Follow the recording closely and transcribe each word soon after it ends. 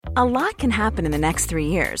A lot can happen in the next 3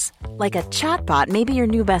 years. Like a chatbot may be your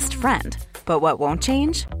new best friend. But what won't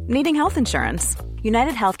change? Needing health insurance.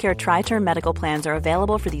 United Healthcare Tri-Term Medical Plans are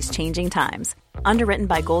available for these changing times. Underwritten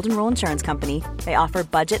by Golden Rule Insurance Company, they offer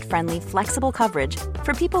budget-friendly, flexible coverage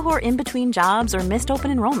for people who are in between jobs or missed open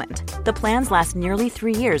enrollment. The plans last nearly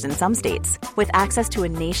 3 years in some states, with access to a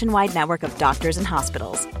nationwide network of doctors and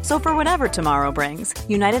hospitals. So for whatever tomorrow brings,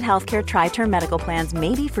 United Healthcare Tri-Term Medical Plans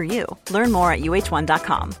may be for you. Learn more at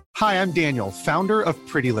uh1.com. Hi, I'm Daniel, founder of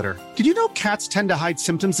Pretty Litter. Did you know cats tend to hide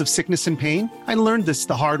symptoms of sickness and pain? I learned this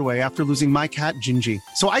the hard way after losing my cat, Gingy.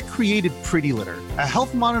 So I created Pretty Litter, a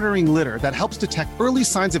health monitoring litter that helps detect early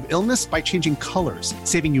signs of illness by changing colors,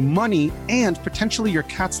 saving you money and potentially your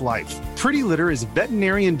cat's life. Pretty Litter is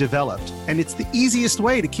veterinarian developed, and it's the easiest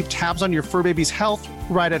way to keep tabs on your fur baby's health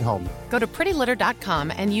right at home. Go to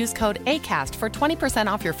prettylitter.com and use code ACAST for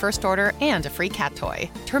 20% off your first order and a free cat toy.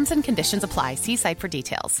 Terms and conditions apply. See site for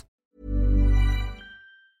details.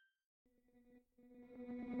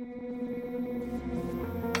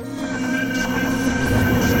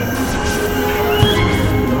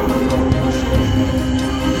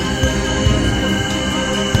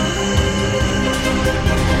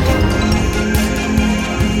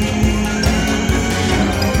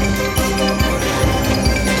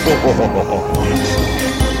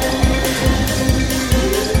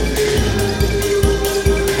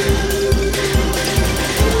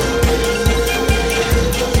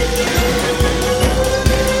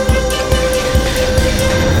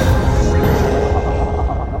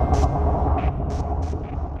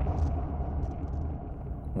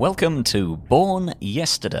 Welcome to Born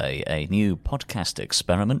Yesterday, a new podcast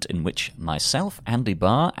experiment in which myself, Andy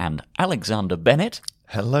Barr, and Alexander Bennett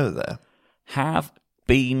Hello there. have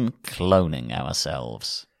been cloning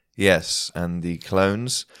ourselves. Yes, and the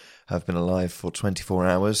clones have been alive for 24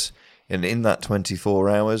 hours, and in that 24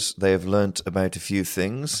 hours they have learnt about a few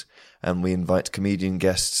things, and we invite comedian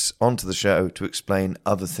guests onto the show to explain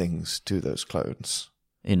other things to those clones.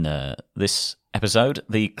 In this episode,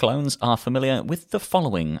 the clones are familiar with the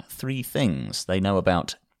following three things. They know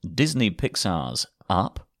about Disney Pixar's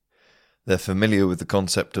Up. They're familiar with the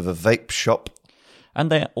concept of a vape shop.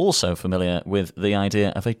 And they're also familiar with the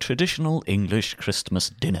idea of a traditional English Christmas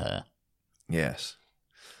dinner. Yes.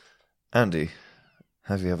 Andy,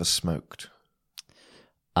 have you ever smoked?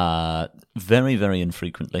 Very, very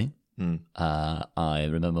infrequently. Mm. I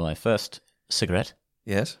remember my first cigarette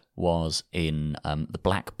Yes? was in the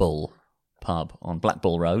Black Bull pub on Black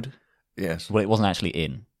Bull Road. Yes. Well, it wasn't actually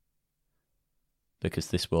in, because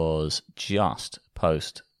this was just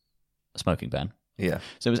post smoking ban. Yeah.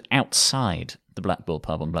 So it was outside the Black Bull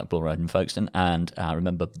pub on Black Bull Road in Folkestone, and I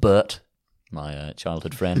remember Bert, my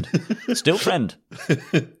childhood friend, still friend,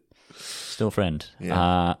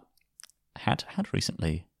 Yeah. had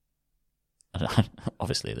recently.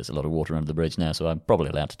 Obviously, there's a lot of water under the bridge now, so I'm probably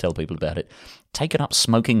allowed to tell people about it. Taken up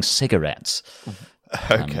smoking cigarettes.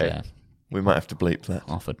 Okay. And, we might have to bleep that.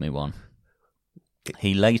 offered me one.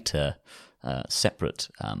 He later, separate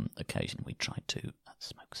occasion, we tried to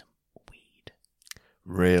smoke some weed.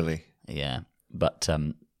 Really? Yeah, but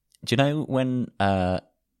do you know when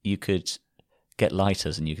you could get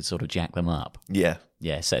lighters and you could sort of jack them up? Yeah.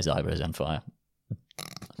 Yeah, set his eyebrows on fire.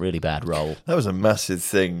 Really bad roll. That was a massive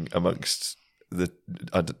thing amongst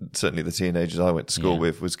certainly the teenagers I went to school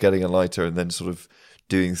with, was getting a lighter and then sort of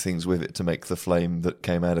doing things with it to make the flame that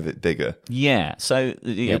came out of it bigger. Yeah, so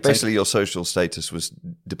basically your social status was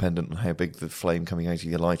dependent on how big the flame coming out of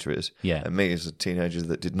your lighter is. Yeah. And me as a teenager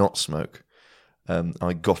that did not smoke,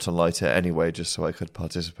 I got a lighter anyway just so I could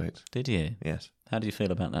participate. Did you? Yes. How do you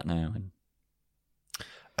feel about that now?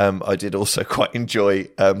 I did also quite enjoy...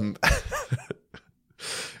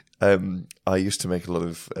 I used to make a lot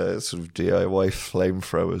of sort of DIY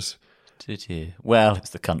flamethrowers. Did you? Well,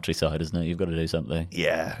 it's the countryside, isn't it? You've got to do something.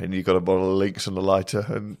 Yeah, and you got a bottle of Lynx and a lighter,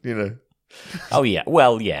 and Oh yeah,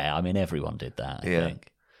 well yeah. I mean, everyone did that. I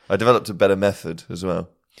think. I developed a better method as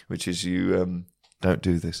well, which is you don't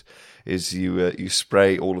do this. Is you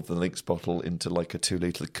spray all of the Lynx bottle into like a 2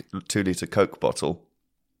 liter Coke bottle.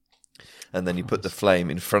 And then you put the flame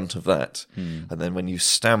in front of that. And then when you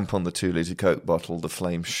stamp on the 2 liter Coke bottle, the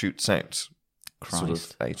flame shoots out sort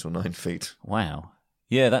of 8 or 9 feet. Wow.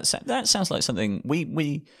 Yeah, that sounds like something we...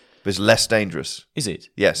 But it's less dangerous. Is it?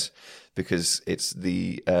 Yes, because it's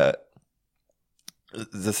the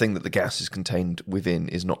thing that the gas is contained within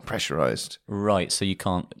is not pressurized. Right, so you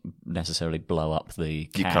can't necessarily blow up the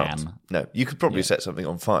can. You can't. No, you could probably set something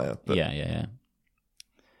on fire. But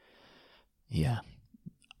Yeah.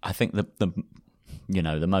 I think the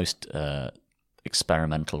most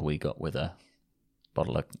experimental we got with a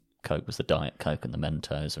bottle of Coke was the Diet Coke and the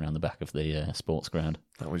Mentos around the back of the sports ground.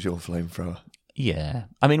 That was your flamethrower. Yeah.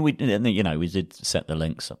 I mean, we did set the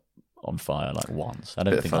links on fire like once. I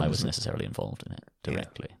don't think I was necessarily involved in it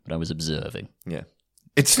directly, but I was observing. Yeah.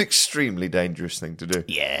 It's an extremely dangerous thing to do.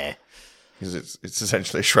 Yeah. Because it's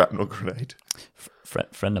essentially a shrapnel grenade.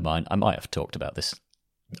 Friend of mine, I might have talked about this.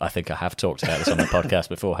 I think I have talked about this on the podcast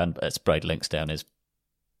beforehand, but sprayed links down his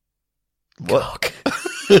cock.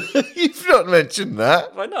 You've not mentioned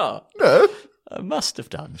that. Why not? No. I must have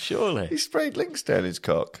done, surely. He sprayed links down his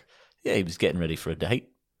cock. Yeah, he was getting ready for a date.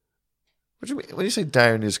 What do you mean? When you say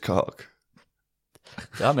down his cock?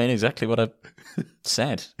 I mean exactly what I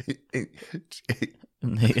said.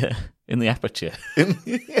 In the aperture. In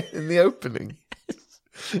the opening.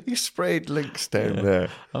 He sprayed links down there.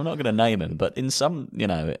 I'm not going to name him, but in some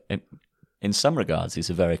regards, he's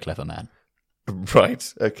a very clever man.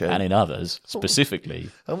 Right, okay. And in others,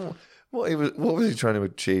 specifically... What was he trying to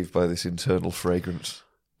achieve by this internal fragrance?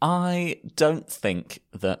 I don't think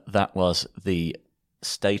that was the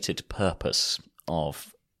stated purpose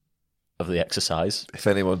of the exercise. If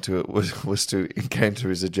anyone was to encounter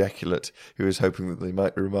his ejaculate, he was hoping that they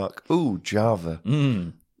might remark, "Ooh, Java."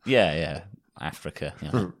 Yeah. Africa.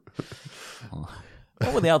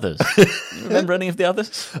 What were the others? You remember any of the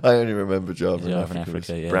others? I only remember Java and Africa,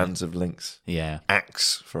 Africa. yeah. Brands of links. Yeah.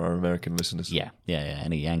 Axe for our American listeners. Yeah.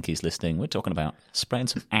 Any Yankees listening, we're talking about spraying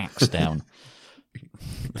some Axe down.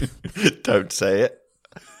 Don't say it.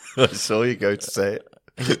 I saw you go to say it.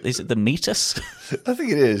 Is it the Metis? I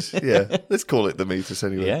think it is, yeah. Let's call it the Metis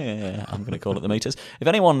anyway. Yeah. I'm going to call it the Metis. If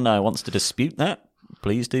anyone wants to dispute that,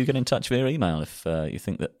 please do get in touch via email if you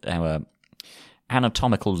think that our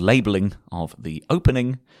anatomical labelling of the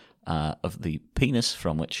opening of the penis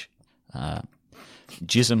from which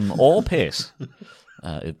jism or piss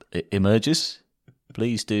emerges,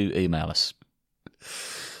 please do email us.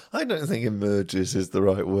 I don't think emerges is the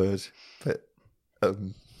right word, but I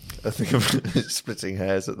think I'm splitting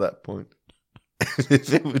hairs at that point.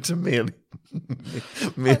 If it were to merely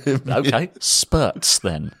okay, spurts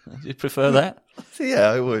then. Do you prefer that? Yeah,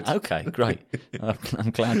 I would. Okay, great. I'm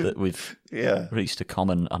glad that we've reached a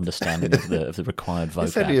common understanding of the required vocab.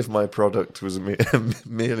 If any of my product was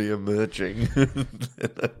merely emerging, then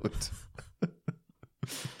I would.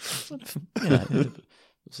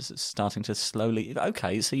 It's starting to slowly.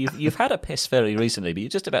 Okay, so you've had a piss very recently, but you're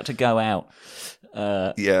just about to go out.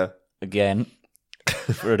 Again.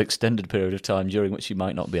 For an extended period of time during which you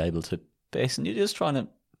might not be able to piss, and you're just trying to,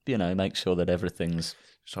 make sure that everything's...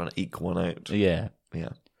 Just trying to eke one out. Yeah.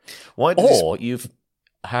 Why? You've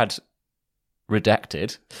had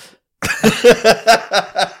redacted.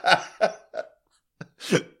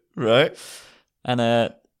 Right.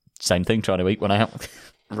 And same thing, trying to eke one out.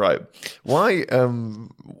 Right. Why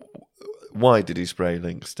did he spray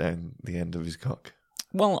links down the end of his cock?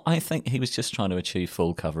 Well, I think he was just trying to achieve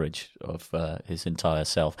full coverage of his entire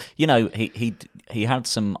self. He had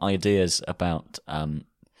some ideas about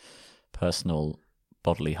personal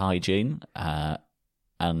bodily hygiene,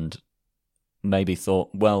 and maybe thought,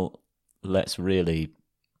 well, let's really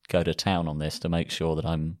go to town on this to make sure that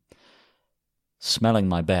I'm smelling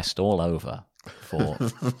my best all over for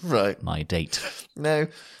right. my date. Now,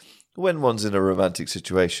 when one's in a romantic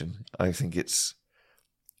situation, I think it's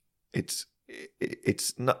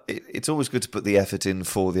always good to put the effort in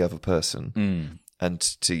for the other person and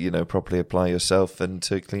to properly apply yourself and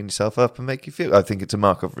to clean yourself up and make you feel. I think it's a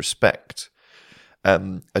mark of respect.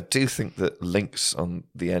 I do think that links on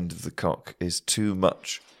the end of the cock is too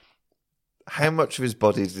much. How much of his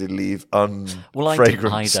body did he leave unfragranced? Well,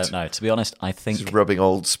 I don't know. To be honest, I think he's rubbing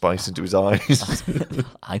Old Spice into his eyes.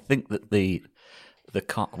 I think that the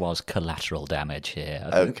cock was collateral damage here.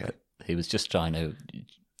 I think that he was just trying to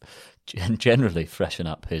generally freshen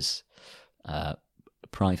up his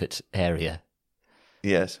private area.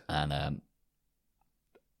 Yes. And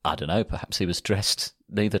I don't know, perhaps he was dressed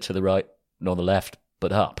neither to the right nor the left,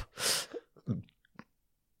 but up.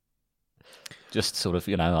 Just sort of,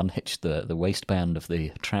 unhitched the waistband of the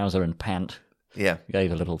trouser and pant. Yeah.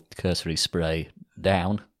 Gave a little cursory spray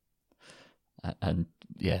down. And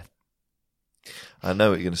yeah. I know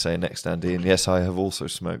what you're going to say next, Andy, and yes, I have also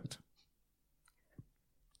smoked.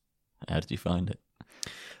 How did you find it?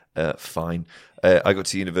 Fine. I got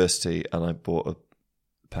to university and I bought a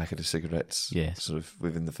packet of cigarettes. Yes. Sort of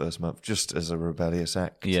within the first month, just as a rebellious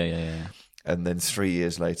act. Yeah. And then 3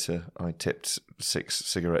 years later, I tipped 6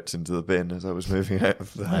 cigarettes into the bin as I was moving out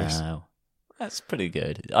of the house. Wow. That's pretty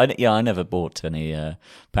good. I never bought any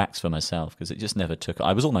packs for myself because it just never took.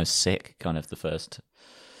 I was almost sick kind of the first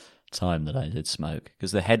time that I did smoke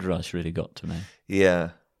because the head rush really got to me.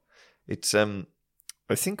 Yeah. It's...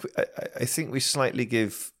 I think we slightly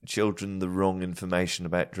give children the wrong information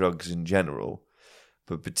about drugs in general,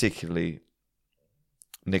 but particularly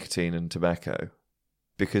nicotine and tobacco,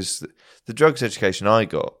 because the drugs education I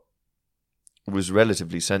got was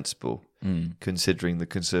relatively sensible, considering the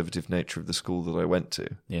conservative nature of the school that I went to.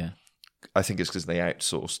 Yeah. I think it's because they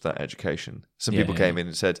outsourced that education. Some people came in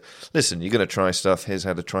and said, listen, you're going to try stuff. Here's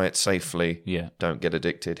how to try it safely. Yeah. Don't get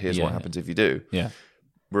addicted. Here's what happens if you do. Yeah.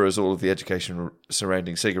 Whereas all of the education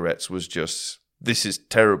surrounding cigarettes was just, this is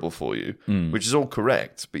terrible for you, which is all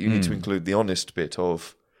correct. But you need to include the honest bit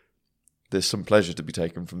of, there's some pleasure to be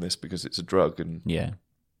taken from this because it's a drug and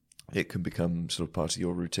it can become sort of part of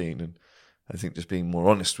your routine. And I think just being more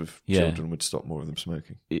honest with children would stop more of them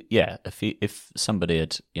smoking. Yeah, if somebody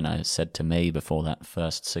had, said to me before that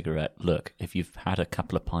first cigarette, look, if you've had a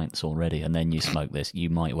couple of pints already and then you smoke this, you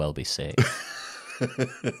might well be sick.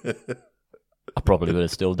 I probably would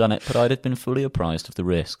have still done it, but I'd have been fully apprised of the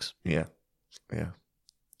risks. Yeah.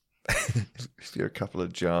 If you're a couple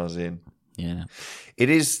of jars in. Yeah. It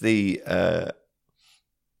is the...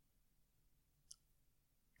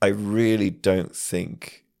 I really don't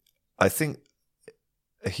think... I think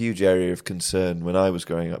a huge area of concern when I was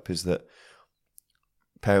growing up is that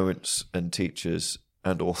parents and teachers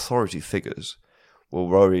and authority figures were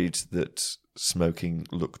worried that smoking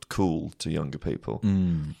looked cool to younger people.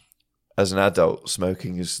 As an adult,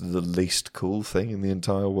 smoking is the least cool thing in the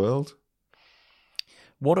entire world.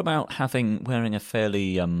 What about wearing a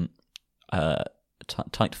fairly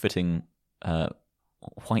tight-fitting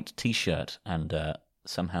white T-shirt and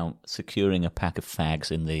somehow securing a pack of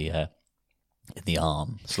fags in the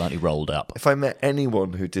arm, slightly rolled up? If I met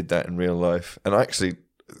anyone who did that in real life, and actually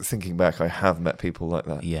thinking back, I have met people like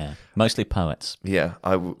that. Yeah, mostly poets. Yeah,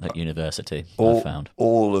 at university. I found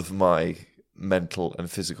all of my mental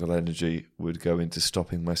and physical energy would go into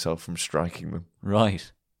stopping myself from striking them.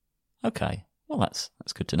 Right. Okay. Well, that's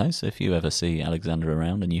good to know. So if you ever see Alexander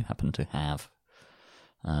around and you happen to have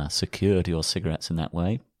secured your cigarettes in that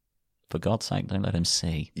way, for God's sake, don't let him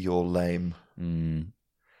see. You're lame.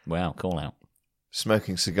 Wow, call out.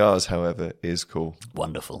 Smoking cigars, however, is cool.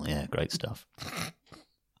 Wonderful. Yeah, great stuff.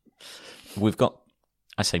 We've got,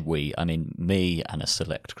 I say we, I mean me and a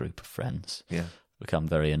select group of friends. Yeah. Become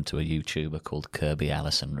very into a YouTuber called Kirby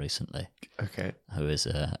Allison recently. Okay. Who is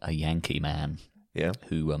a Yankee man. Yeah.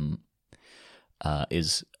 Who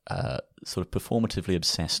is sort of performatively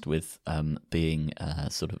obsessed with being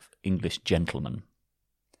a sort of English gentleman.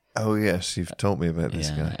 Oh, yes, you've told me about this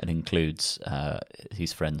guy. It includes,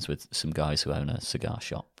 he's friends with some guys who own a cigar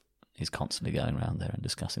shop. He's constantly going around there and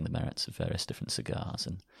discussing the merits of various different cigars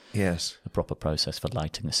and the proper process for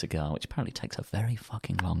lighting a cigar, which apparently takes a very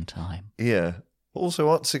fucking long time. Yeah. Also,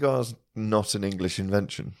 aren't cigars not an English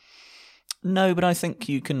invention? No, but I think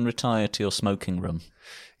you can retire to your smoking room.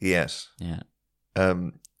 Yes. Yeah.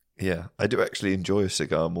 Yeah, I do actually enjoy a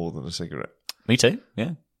cigar more than a cigarette. Me too,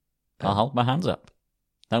 yeah. I'll hold my hands up.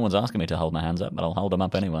 No one's asking me to hold my hands up, but I'll hold them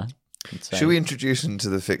up anyway. Should we introduce into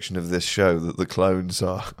the fiction of this show that the clones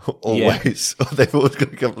are always... They've always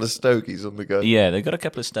got a couple of stogies on the go. Yeah, they've got a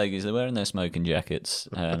couple of stogies. They're wearing their smoking jackets.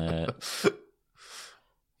 And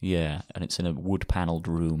yeah, and it's in a wood-panelled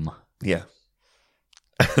room. Yeah.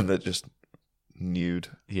 And they're just nude.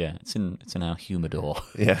 Yeah, it's in our humidor.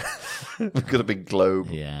 Yeah. We've got a big globe.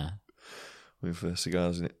 Yeah. With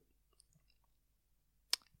cigars in it.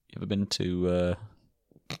 You ever been to...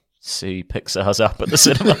 see Pixar's Up at the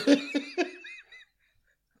cinema?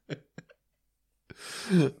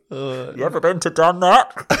 You ever been to done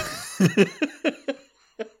that?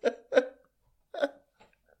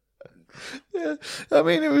 Yeah, I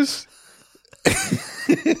mean, it was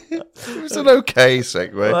an okay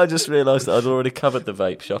segue. Well, I just realised that I'd already covered the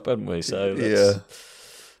vape shop, hadn't we? So this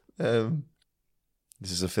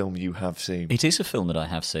is a film you have seen. It is a film that I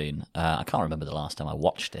have seen. I can't remember the last time I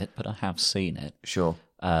watched it, but I have seen it. Sure.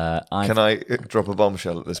 Can I drop a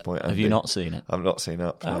bombshell at this point, Andy? Have you not seen it? I've not seen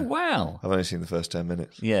Up. Oh, wow. I've only seen the first 10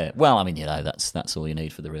 minutes. Yeah. Well, I mean, that's all you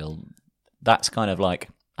need for the real... That's kind of like...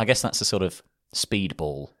 I guess that's a sort of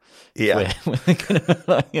speedball. Yeah. Where,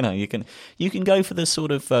 you can go for the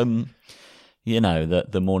sort of... the more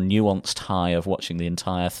nuanced high of watching the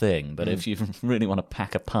entire thing. But if you really want to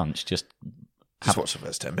pack a punch, just watch the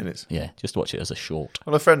first 10 minutes. Yeah, just watch it as a short.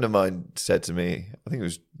 Well, a friend of mine said to me, I think it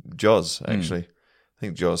was Joz, actually. I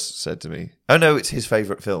think Joz said to me, oh no, it's his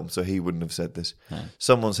favourite film, so he wouldn't have said this. No.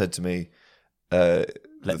 Someone said to me...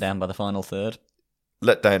 let down by the final third?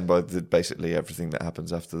 Let down by basically everything that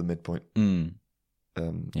happens after the midpoint.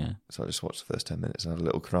 Yeah. So I just watched the first 10 minutes and had a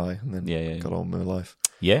little cry and then got on with my life.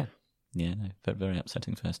 Yeah. Yeah, no, very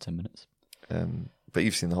upsetting first 10 minutes. But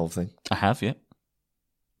you've seen the whole thing. I have, yeah.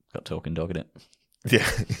 Got talking dog in it. Yeah.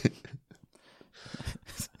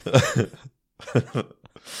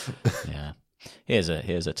 Yeah. Here's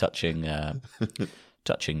a touching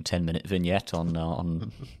 10-minute vignette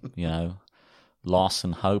on loss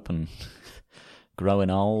and hope and growing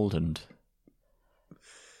old and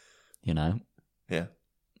Yeah.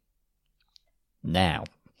 Now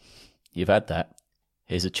you've had that.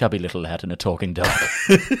 Here's a chubby little lad and a talking dog.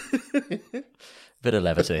 Bit of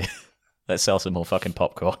levity. Let's sell some more fucking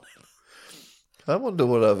popcorn. I wonder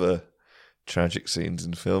what other tragic scenes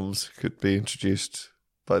in films could be introduced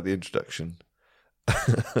by the introduction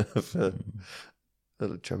of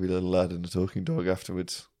a chubby little lad and a talking dog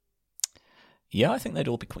afterwards. Yeah, I think they'd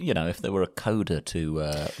all be, if there were a coda to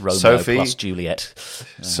Romeo Sophie, plus Juliet.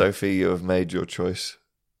 Sophie, you have made your choice.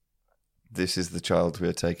 This is the child we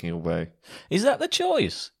are taking away. Is that the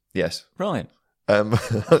choice? Yes. Right.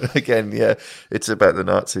 Again, yeah, it's about the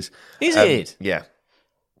Nazis. Is it? Yeah.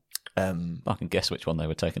 I can guess which one they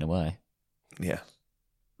were taking away. Yeah.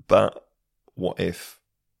 But what if?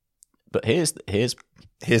 But here's the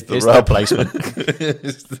rub. replacement.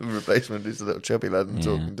 The replacement is a little chubby lad and a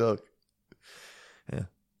talking dog. Yeah.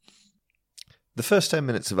 The first 10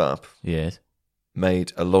 minutes of Up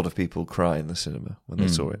made a lot of people cry in the cinema when they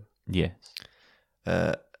saw it. Yes.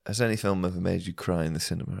 Has any film ever made you cry in the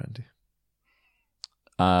cinema, Andy?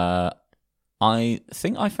 I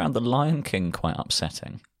think I found The Lion King quite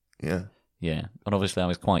upsetting. Yeah. Yeah. And obviously I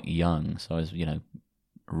was quite young, so I was,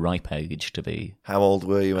 ripe age to be How old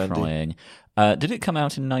were you, Andy? crying. Did it come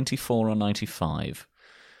out in 94 or 95?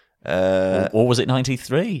 Or was it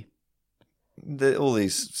 93? All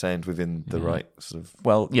these sound within the right sort of...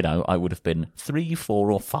 Well, I would have been 3,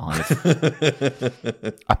 4 or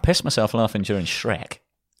 5. I pissed myself laughing during Shrek.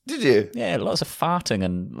 Did you? Yeah, lots of farting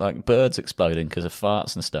and like birds exploding because of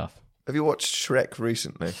farts and stuff. Have you watched Shrek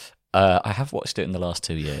recently? I have watched it in the last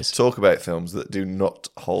 2 years. Talk about films that do not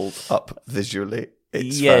hold up visually.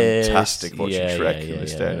 It's Yes. fantastic watching Shrek in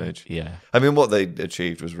this day and age. Yeah. I mean, what they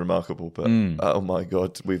achieved was remarkable, but oh my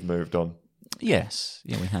God, we've moved on. Yes.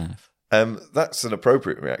 Yeah, we have. That's an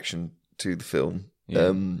appropriate reaction to the film.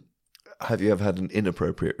 Yeah. Have you ever had an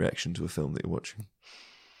inappropriate reaction to a film that you're watching?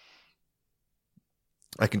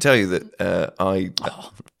 I can tell you that I...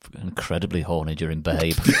 incredibly horny during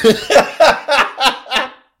Babe.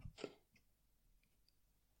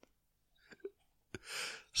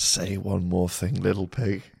 Say one more thing, little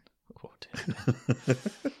pig.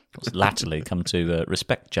 What's latterly come to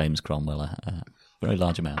respect James Cromwell a very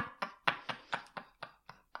large amount.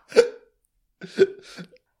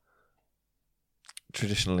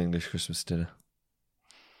 Traditional English Christmas dinner.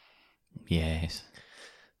 Yes.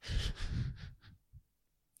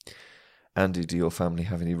 Andy, do your family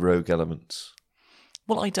have any rogue elements?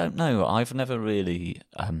 Well, I don't know. I've never really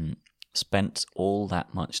spent all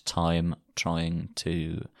that much time trying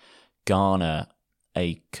to garner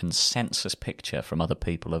a consensus picture from other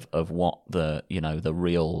people of what the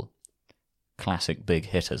real classic big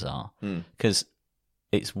hitters are. Because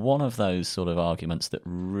it's one of those sort of arguments that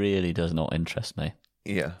really does not interest me.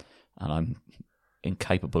 Yeah. And I'm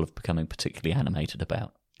incapable of becoming particularly animated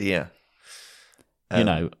about. Yeah.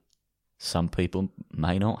 Some people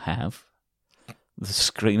may not have the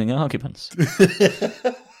screaming arguments.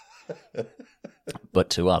 But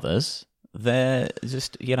to others, they're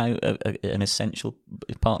just, an essential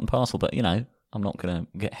part and parcel. But, I'm not going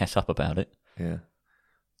to get het up about it. Yeah.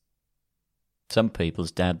 Some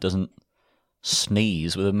people's dad doesn't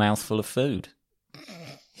sneeze with a mouthful of food.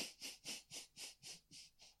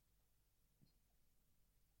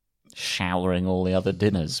 Showering all the other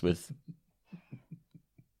dinners with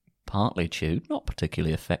partly chewed, not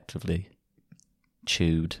particularly effectively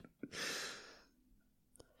chewed.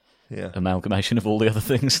 Yeah. Amalgamation of all the other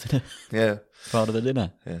things that are part of the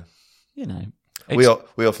dinner. Yeah. We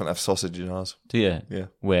often have sausage in ours. Do you? Yeah.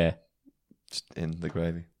 Where? Just in the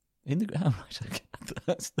gravy. Oh, right. Okay.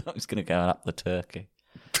 I was going to go up the turkey.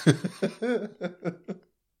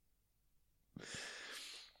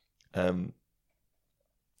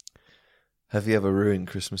 Have you ever ruined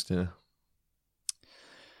Christmas dinner?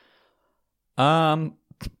 Well,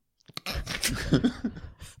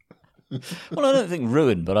 I don't think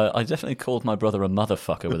ruined, but I definitely called my brother a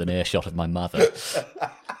motherfucker with an earshot of my mother.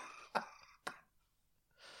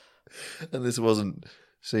 And this wasn't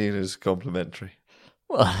seen as complimentary.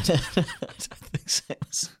 Well, I don't think so.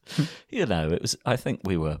 It was. I think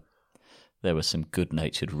there was some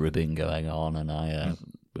good-natured ribbing going on, and I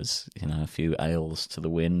was, a few ales to the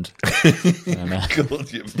wind. And,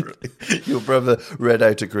 God, your brother read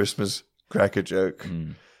out a Christmas cracker joke.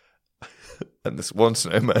 And this one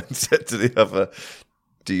snowman said to the other,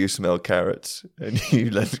 do you smell carrots? And you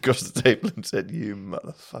leant across the table and said, you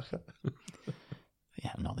motherfucker.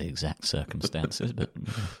 Yeah, not the exact circumstances, but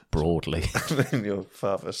broadly. And then your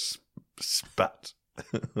father spat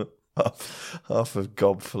half a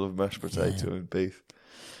gob full of mashed potato and beef.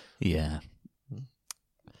 Yeah.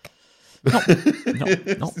 Not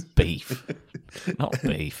beef. Not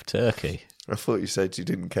beef, turkey. I thought you said you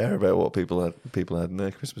didn't care about what people had in their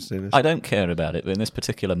Christmas dinners. I don't care about it, but in this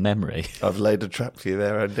particular memory... I've laid a trap for you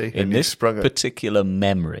there, Andy. In this particular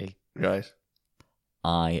memory... Right.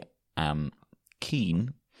 I am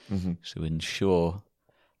keen to ensure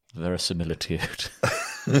verisimilitude.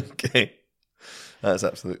 Okay. That's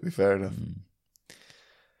absolutely fair enough.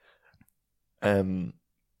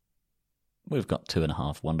 We've got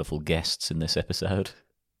 2.5 wonderful guests in this episode.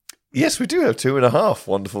 Yes, we do have 2.5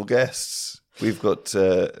 wonderful guests. We've got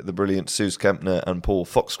the brilliant Sooz Kempner and Paul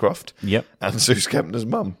Foxcroft. Yep. And Sooz Kempner's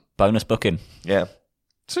mum. Bonus booking. Yeah.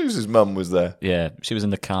 Sooz's mum was there. Yeah, she was in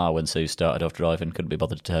the car when Sooz started off driving. Couldn't be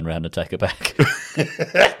bothered to turn around and take her back.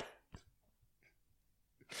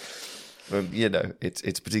 Well, you know, it's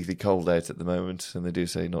particularly cold out at the moment, and they do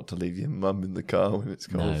say not to leave your mum in the car when it's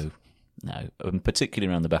cold. No. Particularly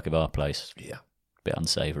around the back of our place. Yeah. Bit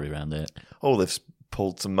unsavoury around there. Oh, they've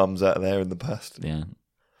pulled some mums out of there in the past. Yeah.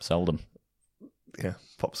 Sold them. Yeah,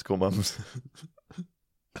 popsicle mums.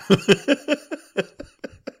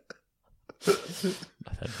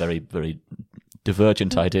 I had very, very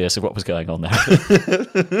divergent ideas of what was going on there.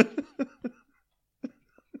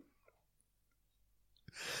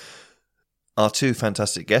 Our 2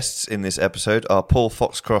 fantastic guests in this episode are Paul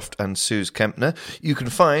Foxcroft and Sooz Kempner. You can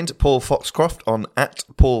find Paul Foxcroft on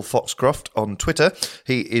 @PaulFoxcroft on Twitter.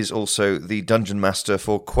 He is also the Dungeon Master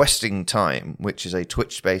for Questing Time, which is a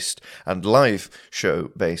Twitch-based and live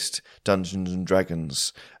show-based Dungeons &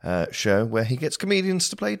 Dragons show where he gets comedians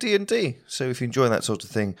to play D&D. So if you enjoy that sort of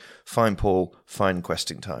thing, find Paul, find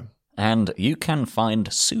Questing Time. And you can find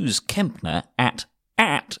Sooz Kempner at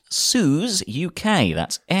Sooz UK.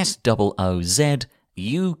 That's SOOZ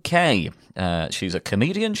UK. She's a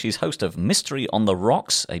comedian. She's host of Mystery on the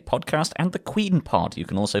Rocks, a podcast, and The Queen Pod. You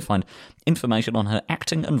can also find information on her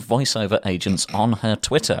acting and voiceover agents on her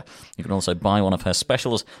Twitter. You can also buy one of her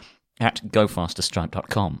specials at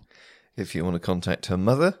gofasterstripe.com. If you want to contact her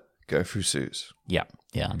mother, go through Sooz. Yeah,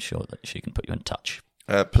 I'm sure that she can put you in touch.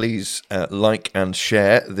 Please like and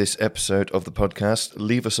share this episode of the podcast.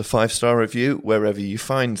 Leave us a 5-star review wherever you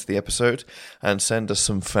find the episode, and send us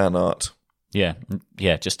some fan art. Yeah.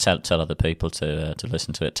 Just tell other people to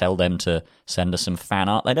listen to it. Tell them to send us some fan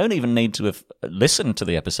art. They don't even need to have listened to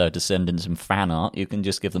the episode to send in some fan art. You can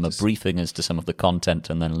just give them a briefing as to some of the content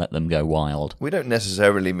and then let them go wild. We don't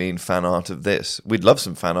necessarily mean fan art of this. We'd love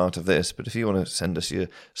some fan art of this, but if you want to send us your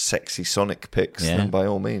sexy Sonic pics, then by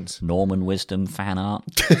all means. Norman Wisdom fan art.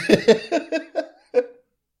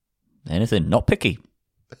 Anything, not picky.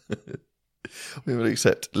 We will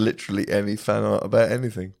accept literally any fan art about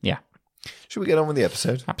anything. Yeah. Should we get on with the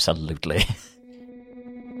episode? Absolutely.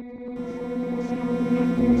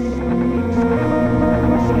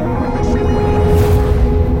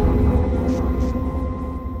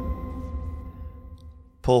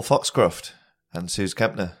 Paul Foxcroft and Sooz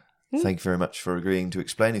Kempner, thank you very much for agreeing to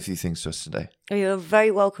explain a few things to us today. Oh, you're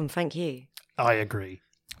very welcome, thank you. I agree.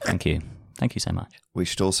 Thank you. Thank you so much. We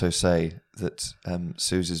should also say that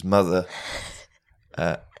Suze's mother,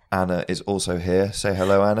 Anna, is also here. Say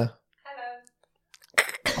hello, Anna.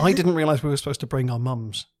 I didn't realise we were supposed to bring our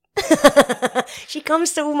mums. She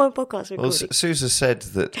comes to all my podcasts recording. Well, Sooz has said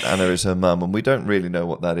that Anna is her mum, and we don't really know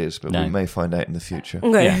what that is, but we may find out in the future.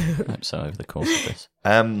 Yeah, I hope so over the course of this.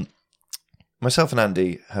 Myself and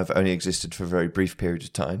Andy have only existed for a very brief period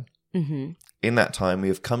of time. Mm-hmm. In that time, we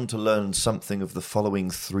have come to learn something of the following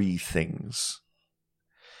 3 things.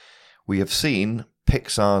 We have seen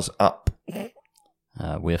Pixar's Up.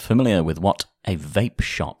 We're familiar with what a vape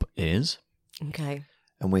shop is. Okay.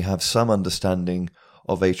 And we have some understanding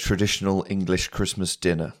of a traditional English Christmas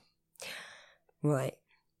dinner. Right.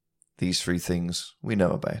 These 3 things we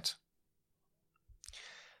know about.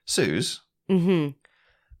 Sooz,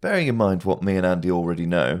 bearing in mind what me and Andy already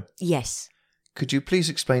know, Yes. could you please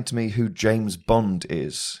explain to me who James Bond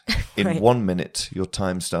is in Right. 1 minute, your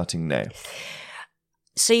time starting now?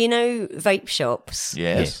 So you know vape shops?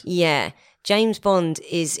 Yes. Yeah. James Bond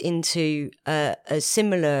is into a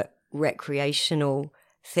similar recreational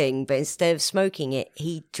thing, but instead of smoking it,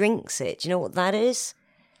 he drinks it. Do you know what that is?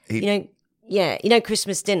 You know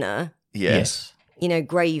Christmas dinner, Yes. you know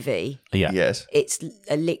gravy. Yeah. Yes. It's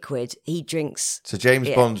a liquid. He drinks. So James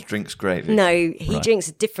Bond drinks gravy. No, he drinks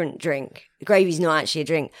a different drink. Gravy's not actually a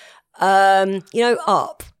drink. You know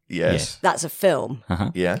Up. Yes. That's a film.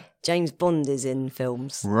 Yeah. James Bond is in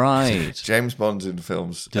films. Right. James Bond's in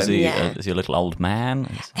films. Is And he Yeah. is he a little old man?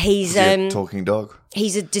 He's is he a talking dog?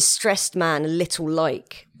 he's a distressed man, a little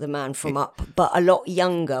like the man from Up, but a lot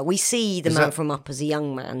younger. We see the man from Up as a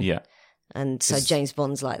young man. Yeah. And so James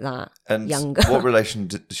Bond's like that, And younger. what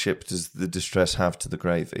relationship does the distress have to the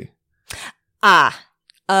gravy?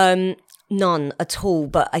 None at all,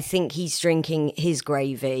 but I think he's drinking his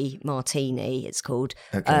gravy martini, it's called,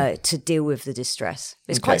 to deal with the distress.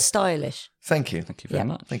 It's quite stylish. Thank you. Thank you very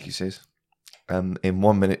much. Thank you, Sooz. In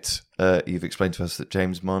 1 minute, you've explained to us that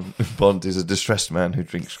James Bond is a distressed man who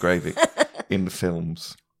drinks gravy in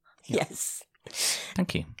films. Yes.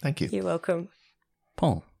 Thank you. Thank you. You're welcome.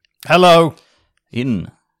 Paul. Hello.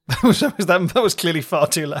 In. That was clearly far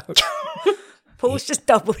too loud. Paul's just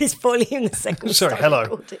doubled his volume the second we Sorry, started hello.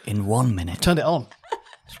 recording. In 1 minute. Turned it on.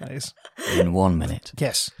 That's right, it is. In 1 minute.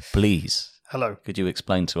 Yes. Please. Hello. Could you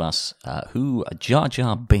explain to us who Jar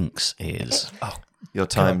Jar Binks is? Oh, Your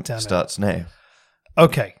time God damn it. starts now.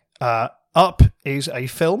 okay. Up is a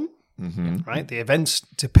film, right? The events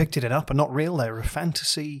depicted in Up are not real. They're a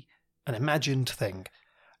fantasy, an imagined thing,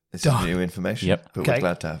 This is new information, Yep. but Okay. we're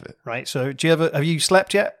glad to have it. right? So have you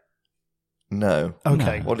slept yet? No.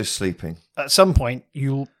 Okay. What is sleeping? At some point,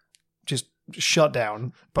 you'll just shut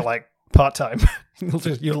down, but like part-time.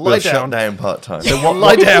 You'll lie We'll down. shut down part-time.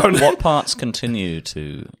 Lie down. What parts continue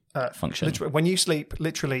to function? Literally, when you sleep,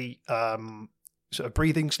 literally, sort of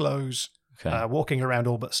breathing slows, Okay. walking around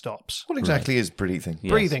all but stops. What exactly is breathing?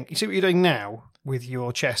 Yes. Breathing. You see what you're doing now with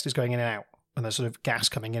your chest is going in and out, and there's sort of gas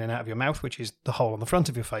coming in and out of your mouth, which is the hole on the front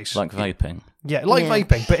of your face. Like vaping. Yeah, like Yeah.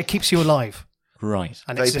 vaping, but it keeps you alive. Right.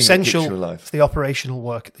 And Vaping it's that essential keeps you alive. for the operational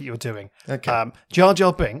work that you're doing. Okay. Jar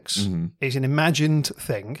Jar Binks is an imagined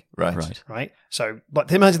thing, Right. Right. right? So,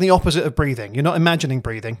 but imagine the opposite of breathing. You're not imagining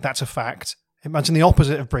breathing. That's a fact. Imagine the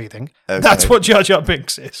opposite of breathing. Okay. That's what Jar Jar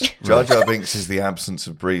Binks is. Jar Jar Binks is the absence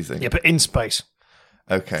of breathing. Yeah, but in space.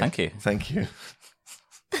 Okay. Thank you. Thank you.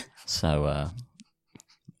 So,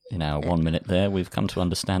 in our 1 minute there, we've come to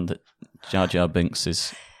understand that Jar Jar Binks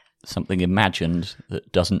is something imagined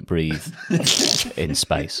that doesn't breathe in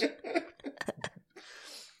space.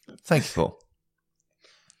 Thank you, Paul.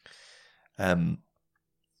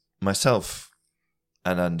 Myself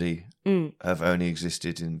and Andy have only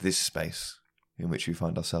existed in this space in which we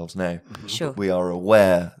find ourselves now. Sure. We are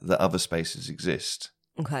aware that other spaces exist.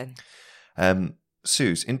 Okay.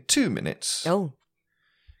 Sooz, in 2 minutes, Oh,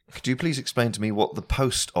 could you please explain to me what the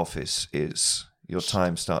post office is? Your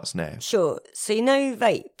time starts now. sure. So you know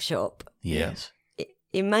vape shop? Yes.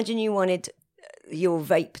 Imagine you wanted your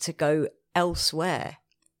vape to go elsewhere.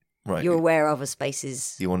 Right. You're aware other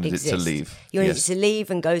spaces You wanted it to exist. leave. You wanted Yes. it to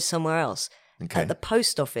leave and go somewhere else. Okay. At the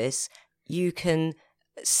post office, you can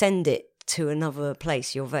send it to another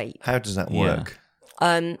place, your vape. How does that Yeah. work?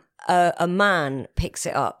 A man picks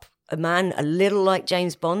it up. A man a little like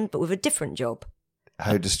James Bond, but with a different job.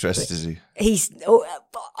 How distressed is he? He's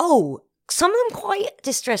some of them quite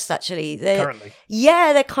distressed actually. Currently.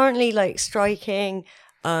 Yeah, they're currently like striking.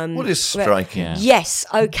 What is striking? Yeah. Yes,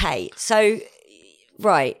 okay. So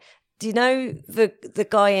right. Do you know the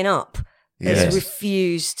guy in Up Yes. has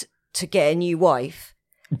refused to get a new wife?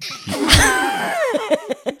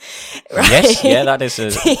 Yes, yeah, that is a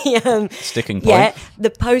The, sticking point. yeah, the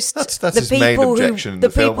post. That's the his main people objection who, in the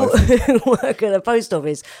the film, I people who work at the post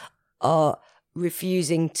office are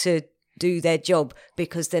refusing to do their job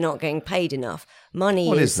because they're not getting paid enough. Money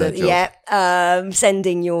What is their job?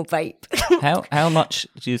 sending your vape. How much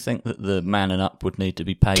do you think that the man and Up would need to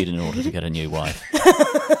be paid in order to get a new wife?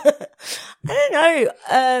 I don't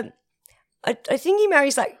know. I think he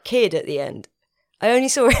marries that kid at the end. I only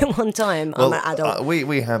saw it one time. I'm an adult.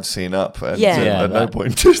 We have seen Up, and Yeah. Yeah, at no that-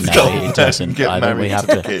 point does No, Tom he doesn't. get I think married we have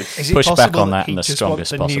to the to- kid. Is it Push back possible on that that in he the just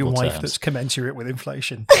strongest wants a new possible wife terms? that's commensurate with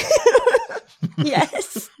inflation?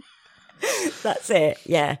 Yes. That's it.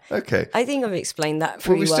 Yeah. Okay. I think I've explained that Well,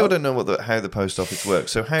 pretty we well. still don't know how the post office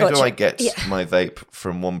works. So how do Gotcha. I get Yeah. my vape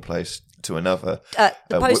from one place to another The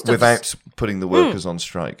post office. without putting the workers on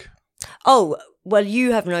strike? Oh, well,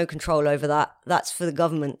 you have no control over that. That's for the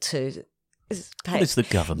government to pay. What is the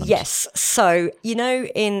government? Yes. So, you know,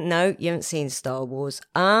 you haven't seen Star Wars.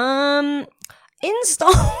 In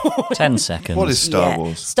Star Wars. 10 seconds. What is Star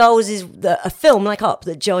Wars? Star Wars is a film like Up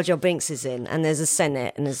that Jar Jar Binks is in, and there's a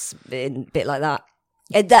Senate and there's a bit like that.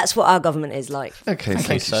 That's what our government is like. Okay, thank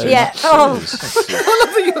you. so- Sue. Yeah. Oh,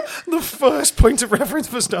 The first point of reference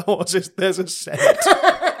for Star Wars is there's a Senate.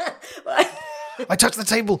 I touched the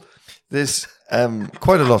table. There's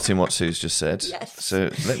quite a lot in what Sue's just said. Yes. So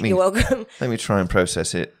you're welcome. let me try and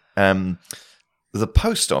process it. The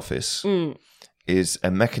post office is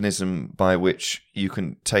a mechanism by which you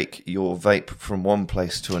can take your vape from one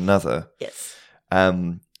place to another. Yes.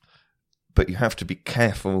 But you have to be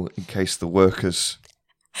careful in case the workers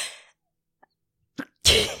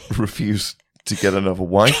refuse to get another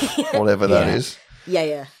wife, whatever that is.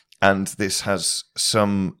 Yeah. And this has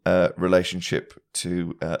some relationship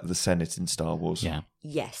to the Senate in Star Wars. Yeah.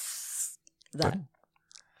 Yes. That.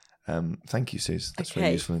 Thank you, Sooz. That's very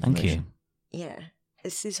Okay. useful Thank information. you. Yeah.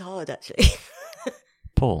 This is hard, actually.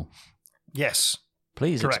 Paul, Yes.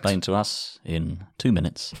 please Correct. explain to us in 2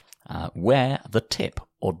 minutes where the tip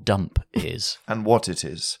or dump is. And what it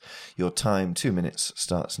is. Your time, 2 minutes,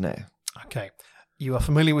 starts now. Okay. You are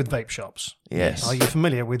familiar with vape shops. Yes. Are you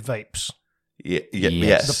familiar with vapes? Yes.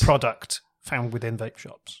 Yes. The product found within vape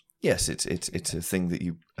shops. Yes, it's a thing that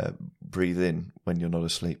you breathe in when you're not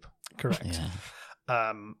asleep. Correct.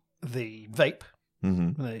 Yeah. The vape,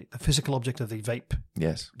 the physical object of the vape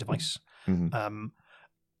Yes. device. Mm-hmm.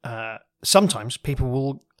 Sometimes people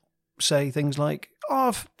will say things like, "Oh,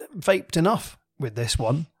 I've vaped enough with this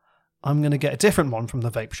one. I'm going to get a different one from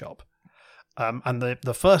the vape shop." And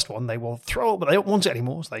the first one they will throw, but they don't want it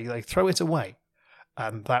anymore, so they throw it away,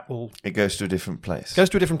 and that will It goes to a different place.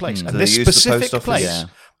 goes to a different place. And Do this they use the specific post office? place, Yeah.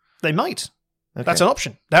 they might. Okay. That's an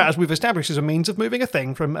option. That, as we've established, is a means of moving a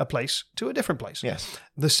thing from a place to a different place. Yes.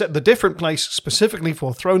 The different place specifically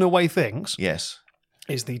for thrown away things Yes.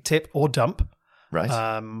 is the tip or dump. Right.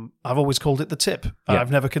 I've always called it the tip. Yeah.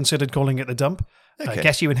 I've never considered calling it the dump. I Okay.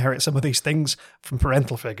 guess you inherit some of these things from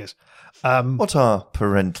parental figures. What are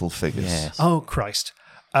parental figures? Yes. Oh, Christ.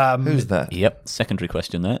 Who's that? Yep. Secondary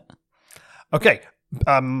question there. Okay.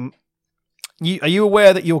 Are you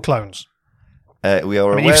aware that you're clones? We are I mean,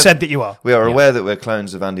 aware. you've said that you are. We are aware that we're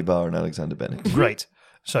clones of Andy Barr and Alexander Bennett. Great.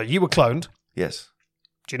 So you were cloned. Yes.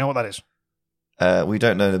 Do you know what that is? We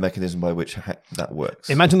don't know the mechanism by which that works.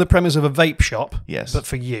 Imagine the premise of a vape shop, Yes. but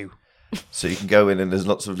for you. So you can go in and there's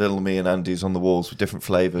lots of little me and Andys on the walls with different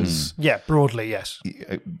flavours, Yeah, broadly, yes.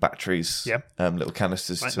 batteries, Yeah. Little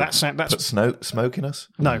canisters Right, to that's- put smoke in us.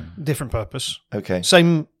 No, different purpose. Okay.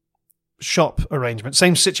 Same shop arrangement,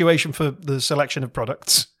 same situation for the selection of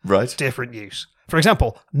products, Right. different use. For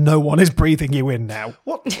example, no one is breathing you in now.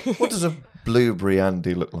 What does a blueberry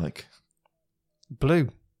Andy look like? Blue.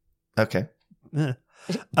 Okay. Yeah.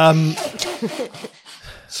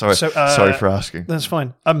 Sorry. So, sorry for asking. That's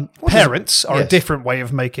fine. Parents are a yes. different way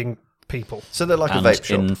of making people. So they're like And a vape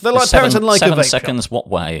shop. in They're like parents and like a 7 vape shop. seconds, what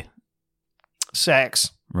way?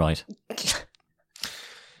 Sex. Right.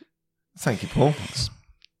 Thank you, Paul.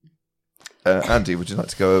 Andy, would you like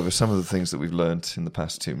to go over some of the things that we've learned in the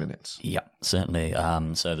past 2 minutes? Yeah, certainly.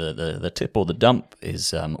 So the tip or the dump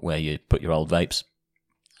is where you put your old vapes,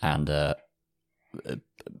 and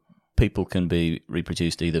people can be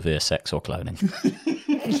reproduced either via sex or cloning.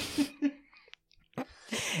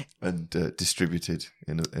 And distributed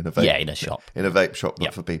in a vape. Yeah, in a shop. In a vape shop, but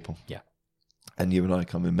Yep. for people. Yeah. And you and I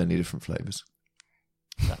come in many different flavours.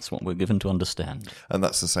 That's what we're given to understand. And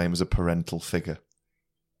that's the same as a parental figure.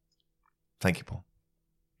 Thank you, Paul.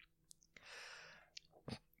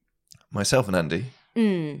 Myself and Andy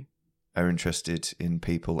are interested in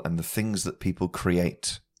people and the things that people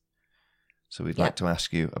create. So we'd like to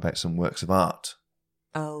ask you about some works of art.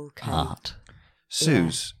 Okay. Art.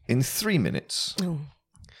 Sooz, in 3 minutes, Oh.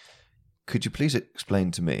 could you please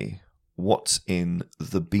explain to me what's in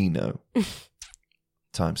the Beano?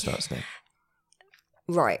 Time starts now.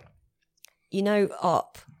 Right. You know,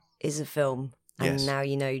 Up is a film, and Yes. now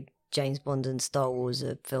you know James Bond and Star Wars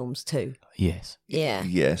are films too. Yes. Yeah.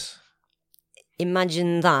 Yes.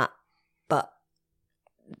 Imagine that, but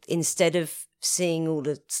instead of seeing all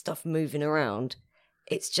the stuff moving around,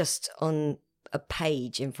 it's just on a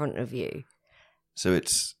page in front of you. So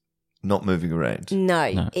it's not moving around.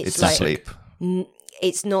 No, It's like asleep.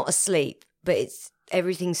 It's not asleep, but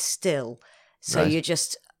everything's still. So Right. you're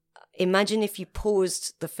just imagine if you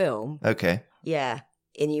paused the film, Okay. yeah,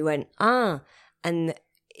 and you went and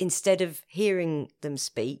instead of hearing them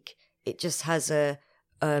speak, it just has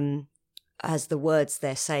has the words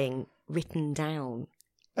they're saying written down.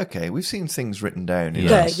 Okay, we've seen things written down. In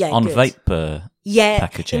Yeah, us. yeah. On good. vape Yeah,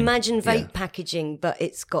 packaging. imagine vape Yeah. packaging, but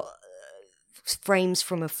it's got frames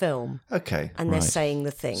from a film, Okay. and they're Right. saying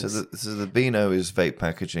the things. So the Beano is vape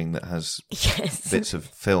packaging that has yes, bits of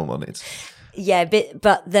film on it. yeah,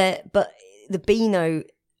 but the Beano,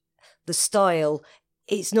 the style,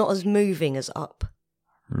 it's not as moving as Up.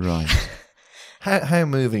 Right. How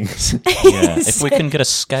moving is it? Yeah. If we can get a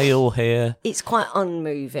scale here. It's quite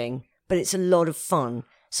unmoving, but it's a lot of fun.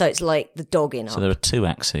 So it's like the dog in Up. So there are two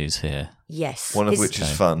axes here. Yes. One of which is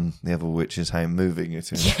fun, the other which is how moving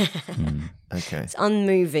it is. Okay. It's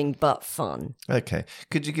unmoving but fun. Okay.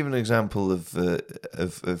 Could you give an example of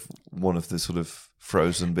one of the sort of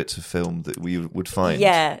frozen bits of film that we would find?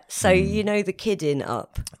 Yeah. So you know the kid in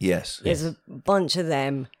Up? Yes. There's a bunch of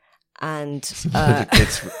them. And the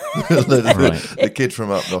kid from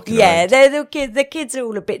Up knocking yeah, around. they're the kids are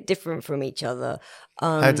all a bit different from each other.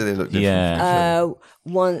 How do they look different? Yeah.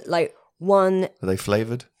 One. Are they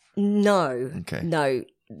flavoured? No. Okay. No.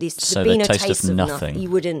 So the they Beano taste tastes of of nothing. You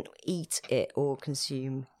wouldn't eat it or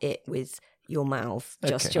consume it with your mouth,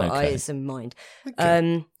 just your Okay. eyes and mind.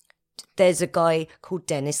 There's a guy called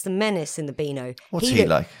Dennis the Menace in the Beano. What's he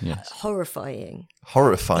like? Yes. Horrifying.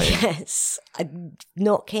 Horrifying. Yes. I'm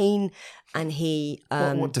not keen. And he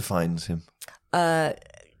What defines him?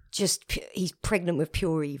 he's pregnant with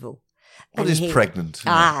pure evil. What And is pregnant?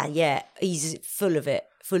 Yeah. He's full of it,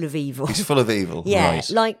 full of evil. He's full of evil. Yeah, Right.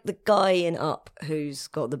 like the guy in Up who's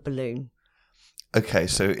got the balloon. Okay,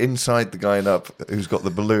 so inside the guy in Up who's got the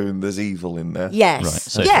balloon, there's evil in there. Yes. Right,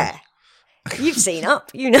 so- Yeah. You've seen Up,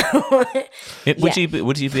 you know. Would Yeah.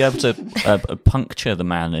 you be able to puncture the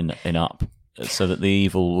man in Up so that the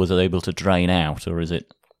evil was able to drain out, or is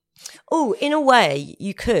it? Oh, in a way,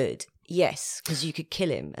 you could. Yes, because you could kill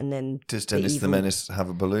him and then. Does Dennis the Menace have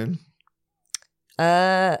a balloon?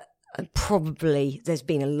 Probably. There's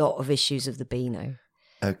been a lot of issues of the Beano.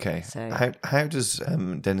 Okay. So- How does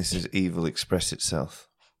Dennis's evil express itself?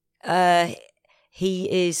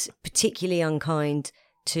 He is particularly unkind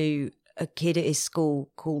to a kid at his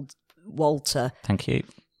school called Walter. Thank you.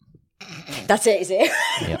 That's it, is it?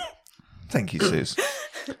 Yeah. Thank you, Sooz.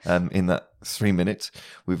 In that 3 minutes,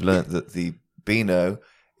 we've learnt that the Beano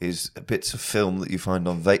is bits of film that you find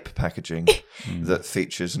on vape packaging that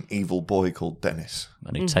features an evil boy called Dennis.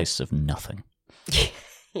 And he tastes of nothing.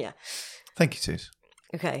 Yeah. Thank you, Sooz.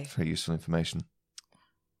 Okay. Very useful information.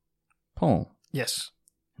 Paul, Yes.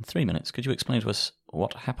 in 3 minutes, could you explain to us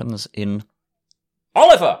what happens in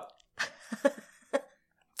Oliver?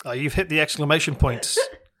 You've hit the exclamation points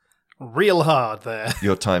real hard there.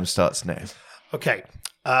 Your time starts now. Okay.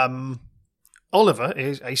 Oliver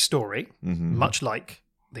is a story, much like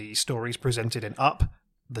the stories presented in Up,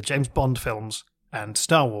 the James Bond films, and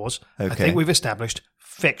Star Wars. I Okay. think we've established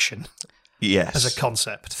fiction Yes. as a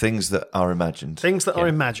concept. Things that are imagined. Things that are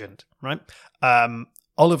imagined, right?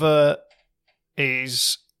 Oliver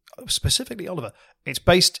is specifically Oliver. It's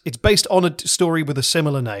based on a story with a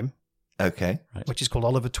similar name, Okay. which is called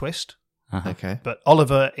Oliver Twist. Okay. But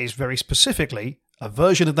Oliver is very specifically a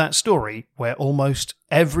version of that story where almost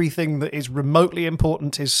everything that is remotely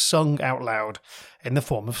important is sung out loud in the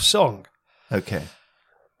form of song. Okay.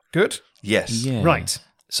 Good? Yes. Yeah. Right.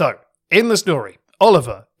 So, in the story,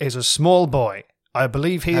 Oliver is a small boy. I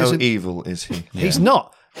believe he is. How evil is he? He's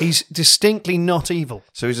not. He's distinctly not evil.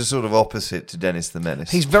 So he's a sort of opposite to Dennis the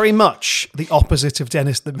Menace. He's very much the opposite of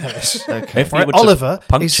Dennis the Menace. Okay. If you Right, were Oliver to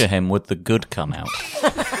puncture is- him, would the good come out?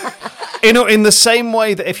 In the same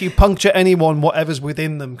way that if you puncture anyone, whatever's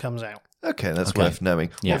within them comes out. Okay, that's Okay. worth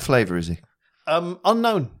knowing. Yeah. What flavour is he?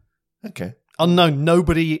 Unknown. Okay. Unknown.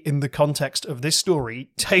 Nobody in the context of this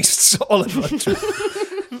story tastes Oliver.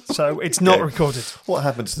 So it's not Okay. recorded. What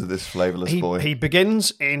happens to this flavourless boy? He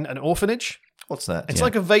begins in an orphanage. What's that? It's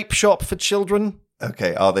like a vape shop for children,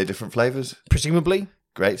 Okay, are they different flavours? presumably.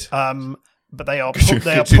 Great. But they are Could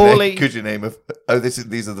they are you poorly. Name, could you name of? Oh,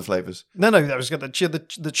 these are the flavours. No, that was good.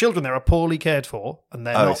 The children there are poorly cared for, and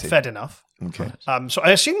they're Oh, I not see. fed enough. Okay. So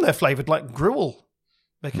I assume they're flavoured like gruel,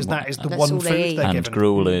 because that is the That's one all food they eat. they're And given.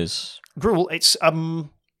 gruel is... Gruel. It's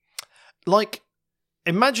like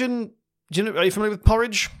imagine. Do you know? Are you familiar with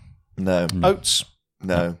porridge? No. Oats.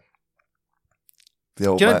 No. The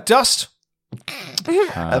old Do you know man. dust?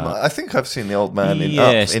 I think I've seen the old man in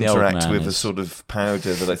yes, Up the old interact man with a is- sort of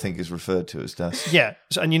powder that I think is referred to as dust. Yeah.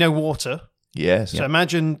 So, and you know water. Yes. So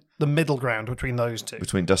imagine the middle ground between those two.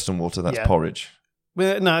 Between dust and water, that's Yeah. porridge.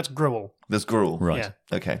 Well, no, it's gruel. There's gruel. Right.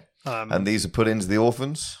 Yeah. Okay. Um, And these are put into the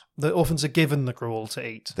orphans. The orphans are given the gruel to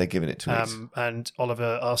eat. They're giving it to eat. And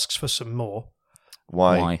Oliver asks for some more.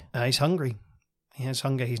 Why? He's hungry. He has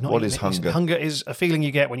hunger. He's not. What eaten is it. He's- hunger? Hunger is a feeling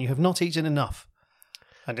you get when you have not eaten enough,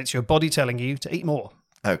 and it's your body telling you to eat more.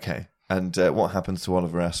 Okay. And what happens to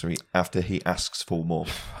Oliver after he asks for more?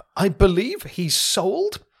 I believe he's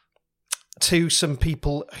sold to some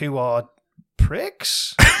people who are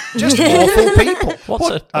pricks, just awful people. What's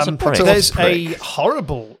a prick? There's prick? a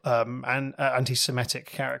horrible anti-Semitic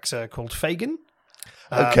character called Fagin.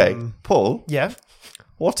 Okay. Paul, Yeah.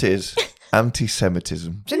 what is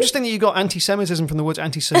anti-Semitism? It's interesting that you got anti-Semitism from the word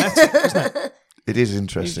anti-Semitic, isn't it? It is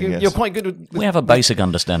interesting, yes. You're quite good with We have a basic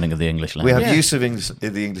understanding of the English We language. have use of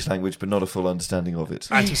the English language, but not a full understanding of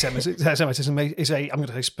it. Anti-Semitism is I'm going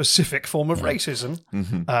to say, specific form of racism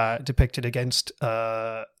depicted against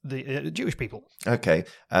the Jewish people. Okay,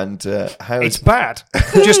 and how... It's bad.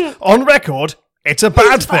 Just on record, it's a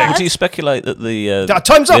bad thing. Do you speculate that the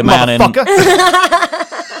Time's up, the man motherfucker.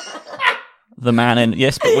 the man in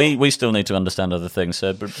yes, but we still need to understand other things.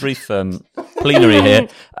 So, brief plenary here.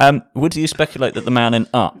 Would you speculate that the man in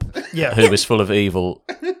Up, who is full of evil,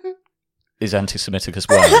 is anti-Semitic as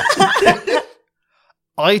well?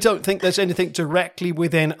 I don't think there's anything directly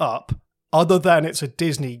within Up, other than it's a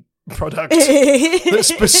Disney product that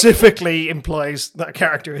specifically implies that a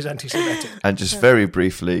character is anti-Semitic. And just very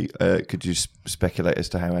briefly, could you speculate as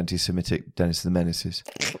to how anti-Semitic Dennis the Menace is?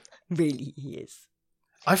 Really, he is.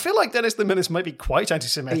 I feel like Dennis the Menace might be quite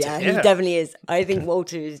anti-Semitic. Yeah, he definitely is. I think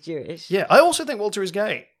Walter is Jewish. Yeah, I also think Walter is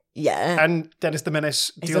gay. Yeah. And Dennis the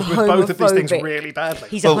Menace He's deals a with both of these things homophobic- really badly.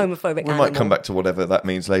 He's a homophobic We animal. might come back to whatever that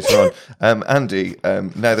means later on. Andy,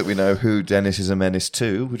 now that we know who Dennis is a menace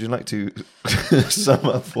to, would you like to sum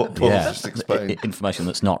up what Paul just explained? Information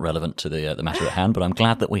that's not relevant to the matter at hand, but I'm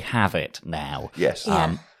glad that we have it now. Yes.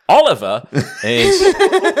 Oliver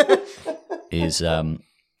is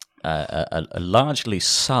a largely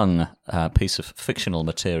sung piece of fictional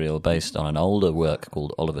material based on an older work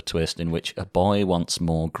called Oliver Twist, in which a boy wants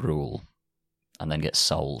more gruel and then gets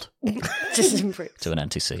sold to an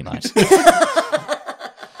anti-Semite.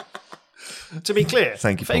 To be clear,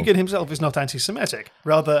 Thank you, Paul. Fagin himself is not anti-Semitic.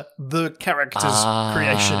 Rather, the character's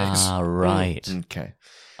creation is. Right. Okay.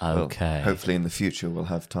 Okay. Well, hopefully in the future we'll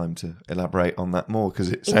have time to elaborate on that more,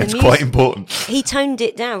 because it In the sounds quite important. He toned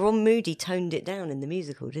it down. Ron Moody toned it down in the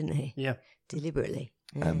musical, didn't he? Yeah. Deliberately.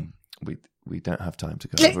 We don't have time to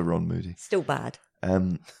go over Ron Moody. Still bad.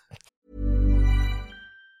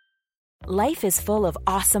 Life is full of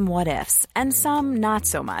awesome what-ifs, and some not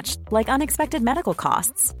so much, like unexpected medical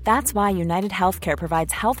costs. That's why United Healthcare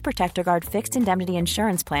provides Health Protector Guard fixed indemnity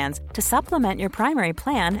insurance plans to supplement your primary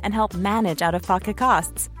plan and help manage out-of-pocket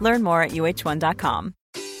costs. Learn more at uh1.com.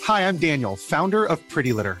 Hi, I'm Daniel, founder of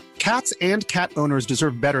Pretty Litter. Cats and cat owners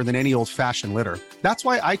deserve better than any old-fashioned litter. That's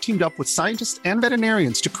why I teamed up with scientists and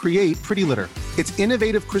veterinarians to create Pretty Litter. Its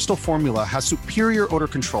innovative crystal formula has superior odor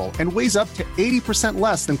control and weighs up to 80%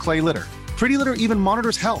 less than clay litter. Pretty Litter even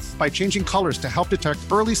monitors health by changing colors to help detect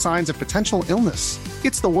early signs of potential illness.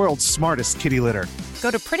 It's the world's smartest kitty litter.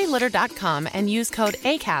 Go to prettylitter.com and use code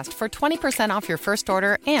ACAST for 20% off your first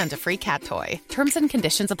order and a free cat toy. Terms and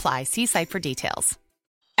conditions apply. See site for details.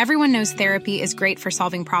 Everyone knows therapy is great for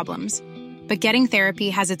solving problems, but getting therapy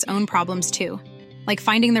has its own problems too, like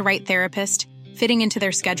finding the right therapist, fitting into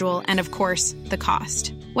their schedule, and of course, the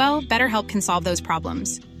cost. Well, BetterHelp can solve those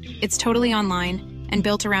problems. It's totally online and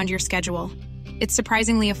built around your schedule. It's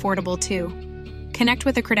surprisingly affordable too. Connect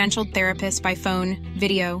with a credentialed therapist by phone,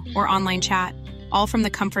 video, or online chat, all from the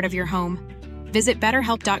comfort of your home. Visit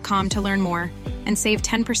BetterHelp.com to learn more and save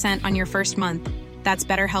 10% on your first month. That's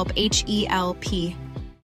BetterHelp, H-E-L-P.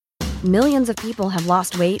 Millions of people have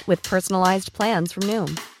lost weight with personalized plans from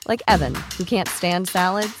Noom. Like Evan, who can't stand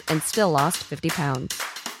salads and still lost 50 pounds.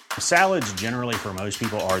 Salads generally for most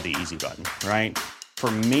people are the easy button, right? For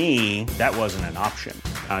me, that wasn't an option.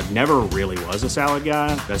 I never really was a salad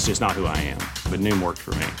guy. That's just not who I am. But Noom worked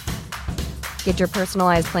for me. Get your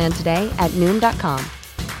personalized plan today at Noom.com.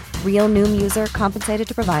 Real Noom user compensated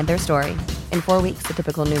to provide their story. In 4 weeks, the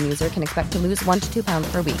typical Noom user can expect to lose 1 to 2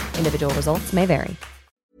 pounds per week. Individual results may vary.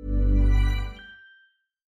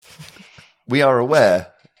 We are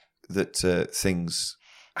aware that things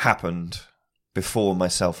happened before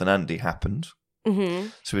myself and Andy happened. Mm-hmm.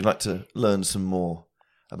 So we'd like to learn some more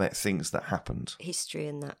about things that happened. History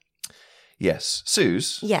and that. Yes.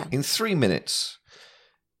 Sooz, Yeah. in 3 minutes,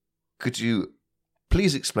 could you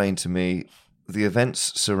please explain to me the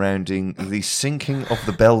events surrounding the sinking of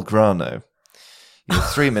the Belgrano? Your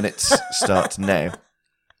 3 minutes start now.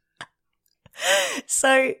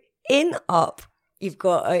 So, in Up, you've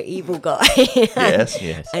got an evil guy. Yes.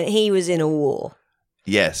 And he was in a war.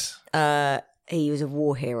 Yes. He was a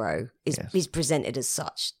war hero. He's presented as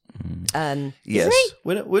such. Isn't Yes. he?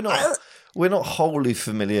 We're not wholly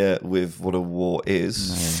familiar with what a war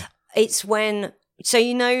is. No. It's when, so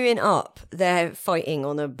you know, in Up, they're fighting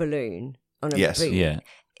on a balloon. On a Yes. boot. Yeah.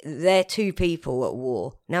 They're two people at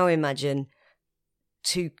war. Now imagine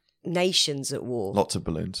two nations at war. Lots of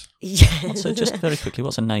balloons. Yeah. So just very quickly,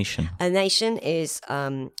 what's a nation? A nation is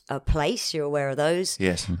a place, you're aware of those,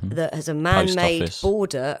 Yes. that has a man-made office.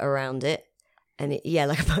 border around it. And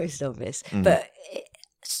like a post office. But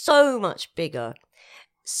so much bigger.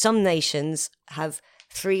 Some nations have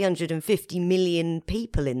 350 million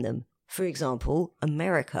people in them. For example,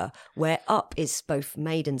 America, where up is both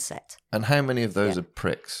made and set. And how many of those are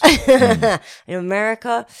pricks? In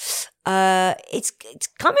America, it's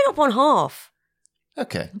coming up on half.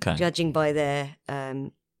 Okay. Judging by their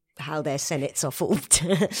how their senates are formed.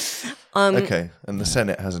 Okay, and the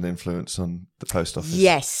Senate has an influence on the post office.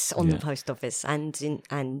 Yes, on the post office and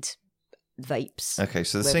vapes. Okay,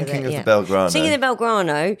 so the sinking of the Belgrano. Sinking of the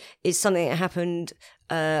Belgrano is something that happened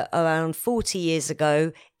around 40 years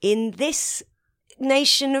ago in this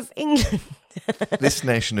nation of England. This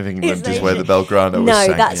nation of England is where the Belgrano was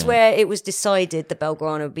sank. No, that's where it was decided the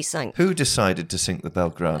Belgrano would be sank. Who decided to sink the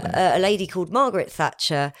Belgrano? A lady called Margaret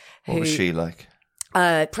Thatcher. What was she like?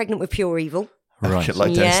 Pregnant with pure evil. Right.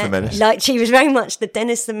 Like Dennis the Menace. Like she was very much the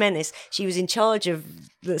Dennis the Menace. She was in charge of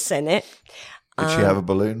the Senate. Did she have a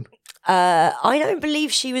balloon? I don't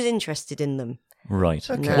believe she was interested in them. Right.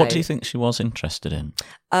 Okay. What do you think she was interested in?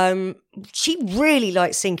 She really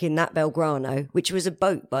liked sinking that Belgrano, which was a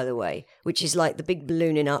boat, by the way, which is like the big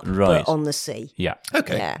ballooning up but on the sea. Yeah.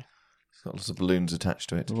 Okay. Yeah. It's got lots of balloons attached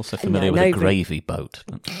to it. I'm also familiar with a gravy boat.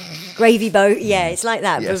 Gravy boat, yeah, it's like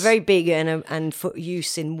that, but Yes. very big and for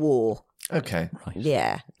use in war. Okay. Right.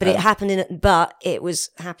 Yeah, but it was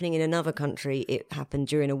happening in another country. It happened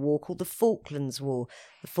during a war called the Falklands War.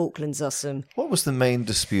 The Falklands are some What was the main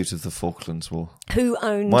dispute of the Falklands War? who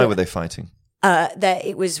owned. Why were they fighting? That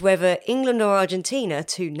it was whether England or Argentina,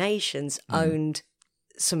 two nations, owned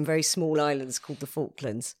some very small islands called the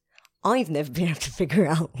Falklands. I've never been able to figure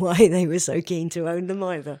out why they were so keen to own them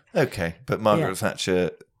either. Okay, but Margaret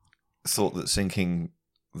Thatcher thought that sinking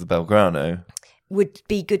the Belgrano would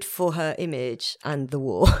be good for her image and the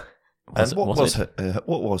war. what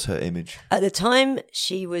was her image? At the time,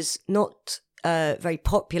 she was not very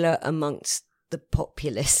popular amongst the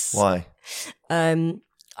populace. Why?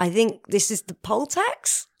 I think this is the poll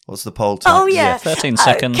tax. What's the poll tax? Oh, yeah. 13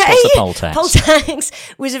 seconds. Okay. What's the poll tax? Poll tax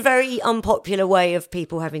was a very unpopular way of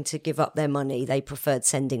people having to give up their money. They preferred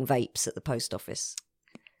sending vapes at the post office.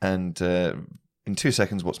 And in 2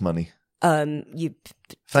 seconds, what's money?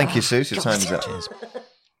 Thank you, Sooz. Your time is up.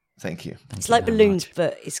 Thank you. It's like balloons,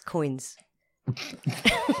 but it's coins.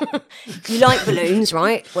 You like balloons,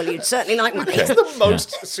 right? Well, you'd certainly like money. It's the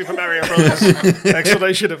most Super Mario Brothers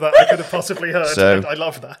explanation of that I could have possibly heard. So, I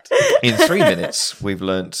love that. In 3 minutes, we've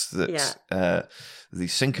learnt that the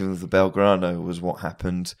sinking of the Belgrano was what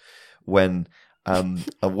happened when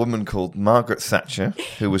a woman called Margaret Thatcher,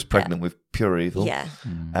 who was pregnant with pure evil,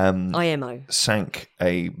 IMO, sank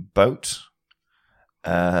a boat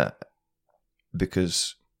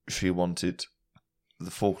because she wanted the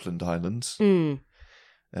Falkland Islands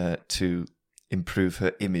to improve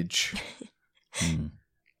her image.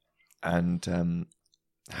 And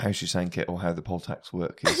how she sank it or how the poll tax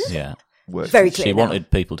works is very clear. She wanted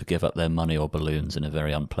people to give up their money or balloons in a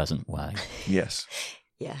very unpleasant way. Yes.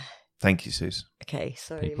 Yeah. Thank you, Sooz. Okay,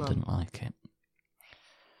 sorry, People Mum. didn't like it.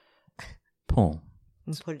 Paul.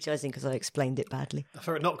 I'm apologising because I explained it badly.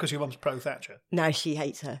 Not because your mum's pro Thatcher. No, she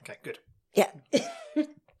hates her. Okay, good. Yeah.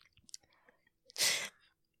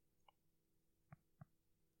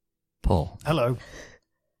 Paul. Hello.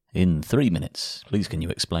 In 3 minutes, please can you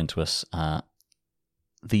explain to us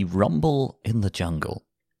the rumble in the jungle?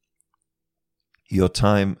 Your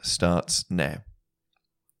time starts now.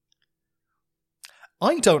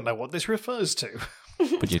 I don't know what this refers to.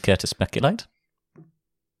 Would you care to speculate?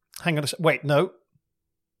 Hang on a sec. Wait, no.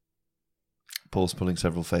 Paul's pulling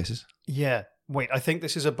several faces. Yeah. Wait, I think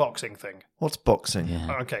this is a boxing thing. What's boxing?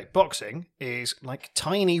 Yeah. Okay, boxing is like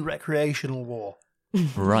tiny recreational war.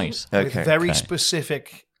 Right. With Okay. very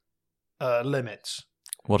specific limits.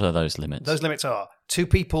 What are those limits? Those limits are 2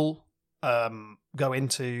 people go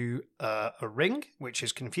into a ring, which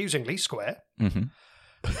is confusingly square, Mm-hmm.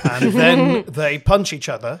 and then they punch each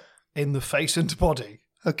other in the face and body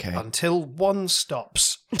Okay. until one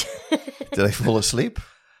stops. Do they fall asleep?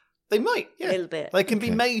 They might, yeah. A little bit. They can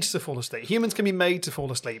be made to fall asleep. Humans can be made to fall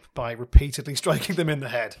asleep by repeatedly striking them in the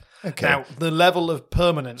head. Okay. Now, the level of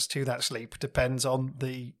permanence to that sleep depends on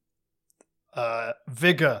the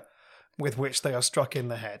vigour with which they are struck in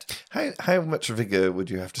the head. How much vigour would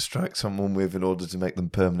you have to strike someone with in order to make them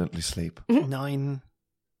permanently sleep? 9.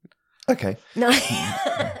 Okay. No.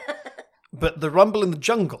 But the rumble in the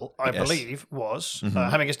jungle, I Yes. believe, was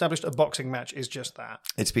having established a boxing match is just that.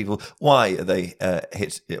 It's people. Why are they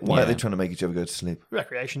Why are they trying to make each other go to sleep?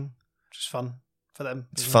 Recreation, just fun for them.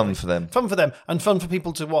 It's fun for them. Fun for them, and fun for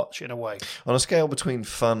people to watch in a way. On a scale between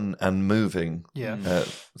fun and moving,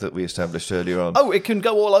 that we established earlier on. Oh, it can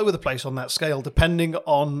go all over the place on that scale, depending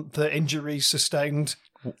on the injuries sustained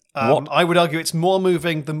I would argue it's more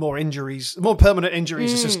moving the more permanent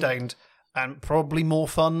injuries are sustained, and probably more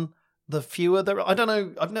fun the fewer there are. I don't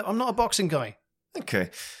know. I'm not a boxing guy. Okay.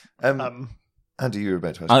 Andy, you were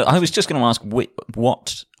about to ask. I was just going to ask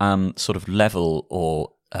what sort of level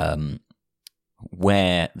or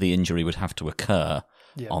where the injury would have to occur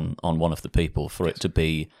on one of the people for it to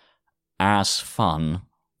be as fun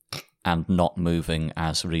and not moving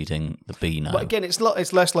as reading the Beano. But again, it's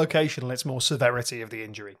less locational, it's more severity of the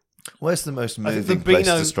injury. Where's the most moving place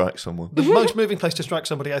to strike someone? The most moving place to strike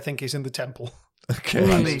somebody, I think, is in the temple.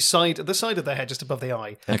 Okay. On the side of their head, just above the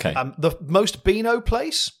eye. Okay. The most Beano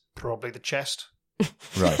place, probably the chest.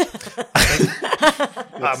 Right.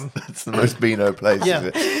 That's the most Beano place, Yeah.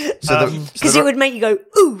 is it? Because it would make you go,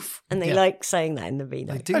 oof, and they like saying that in the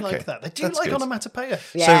Beano. They do like that. They do That's like good. onomatopoeia.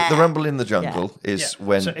 Yeah. So the Rumble in the Jungle is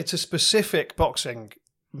when... So it's a specific boxing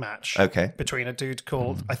match between a dude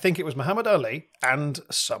called, I think it was Muhammad Ali, and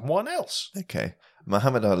someone else. Okay.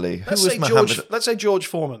 Muhammad Ali. Let's say George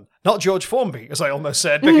Foreman. Not George Formby, as I almost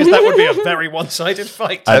said, because that would be a very one-sided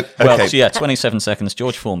fight. Well, 27 seconds.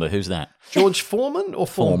 George Formby, who's that? George Foreman or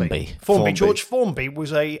Formby? Formby. George Formby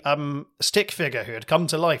was a stick figure who had come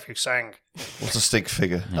to life, who sang. What's a stick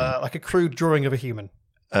figure? Like a crude drawing of a human.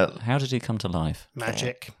 How did he come to life?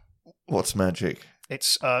 Magic. What's magic?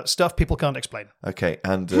 It's stuff people can't explain. Okay,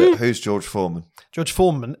 and who's George Foreman? George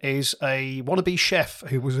Foreman is a wannabe chef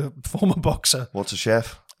who was a former boxer. What's a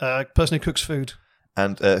chef? A person who cooks food.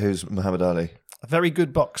 And who's Muhammad Ali? A very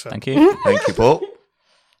good boxer. Thank you. Thank you, Paul.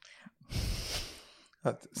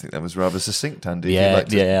 I think that was rather succinct, Andy. I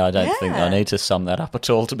don't think I need to sum that up at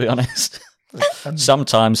all, to be honest.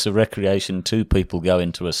 Sometimes for recreation, two people go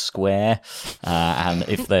into a square, and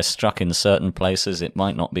if they're struck in certain places, it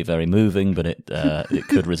might not be very moving, but it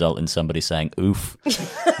could result in somebody saying "oof,"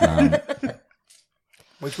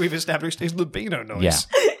 which we've established is the Beano noise.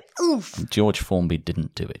 Yeah, oof. George Formby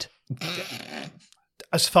didn't do it,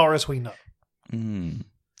 as far as we know.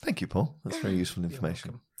 Thank you, Paul. That's very useful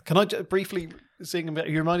information. Can I just briefly sing about?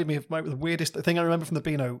 You reminded me of the weirdest thing I remember from the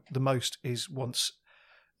Beano the most is once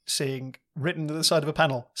seeing written to the side of a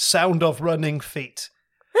panel, sound of running feet.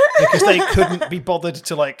 Because they couldn't be bothered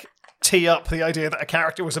to tee up the idea that a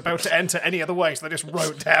character was about to enter any other way, so they just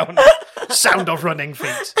wrote down sound of running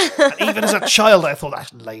feet. And even as a child I thought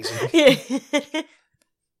that's lazy.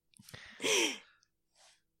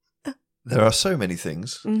 There are so many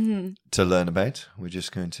things to learn about. We're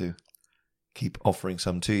just going to keep offering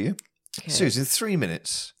some to you. Okay. Sooz, in 3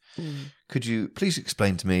 minutes, could you please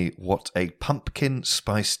explain to me what a pumpkin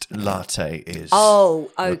spiced latte is?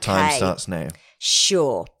 Oh, okay. The time starts now.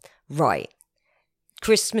 Sure. Right.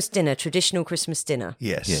 Christmas dinner, traditional Christmas dinner.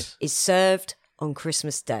 Yes. Is served on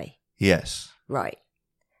Christmas Day. Yes. Right.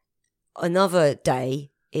 Another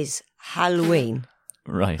day is Halloween.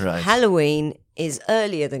 Right. Halloween is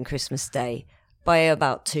earlier than Christmas Day by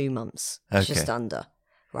about 2 months. Just under.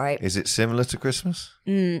 Right. Is it similar to Christmas?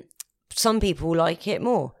 Some people like it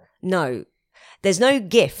more. No. There's no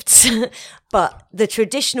gifts, but the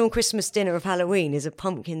traditional Christmas dinner of Halloween is a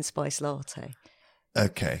pumpkin spice latte.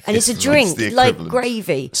 Okay. And it's a drink, like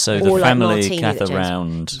gravy. So or the family like gather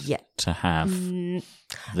round to have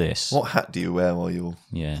this. What hat do you wear while you're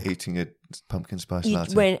eating a pumpkin spice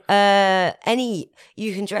latte?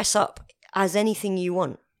 You can dress up as anything you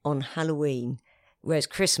want on Halloween, whereas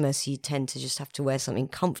Christmas you tend to just have to wear something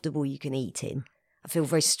comfortable you can eat in. I feel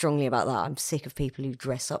very strongly about that. I'm sick of people who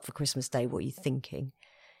dress up for Christmas Day. What are you thinking?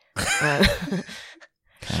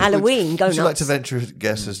 Halloween, go nuts. Would you like to venture a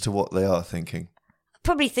guess as to what they are thinking?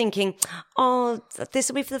 Probably thinking, this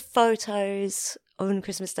will be for the photos on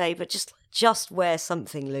Christmas Day, but just wear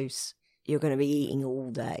something loose. You're going to be eating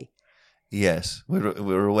all day. Yes,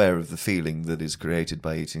 we're aware of the feeling that is created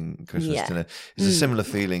by eating Christmas dinner. It's a similar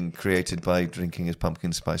feeling created by drinking a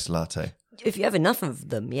pumpkin spice latte. If you have enough of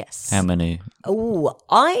them, yes. How many? Oh,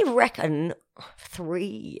 I reckon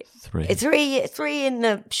 3. 3. 3 in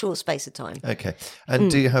a short space of time. Okay. And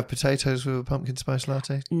do you have potatoes with a pumpkin spice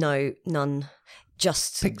latte? No, none.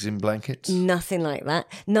 Just pigs in blankets? Nothing like that.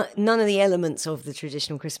 None of the elements of the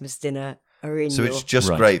traditional Christmas dinner are in. So it's just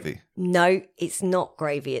gravy? No, it's not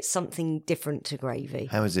gravy. It's something different to gravy.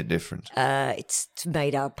 How is it different? It's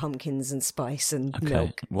made out of pumpkins and spice and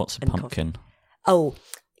milk. What's a pumpkin? Coffee. Oh,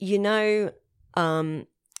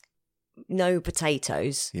 no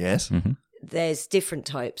potatoes. Yes. Mm-hmm. There's different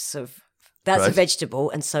types of. That's a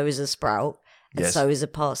vegetable, and so is a sprout. And so is a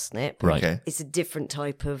parsnip. Right. Okay. It's a different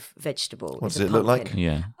type of vegetable. What does it look like?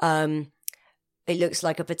 Yeah. It looks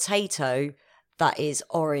like a potato that is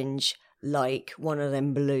orange, like one of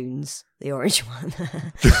them balloons, the orange one.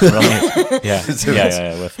 Right. Yeah. We're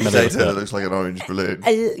familiar with Potato that looks like an orange balloon.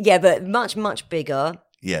 Yeah, but much, much bigger.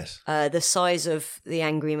 Yes. The size of the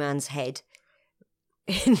angry man's head.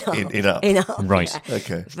 In Up. Right. Yeah.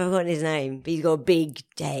 Okay. I've forgotten his name, but he's got a big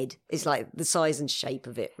head. It's like the size and shape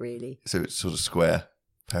of it, really. So it's sort of square,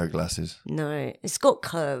 pair of glasses. No, it's got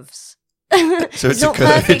curves. So it's a not curve.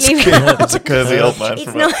 perfectly It's a curvy old man. It's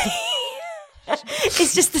from not. Up.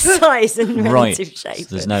 It's just the size and Right. relative shape.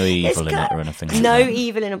 So there's no evil in it or anything like No that.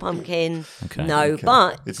 evil in a pumpkin. Okay. No, Okay.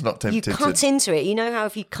 but It's not you tempted cut to- into it. You know how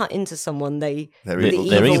if you cut into someone, the Their evil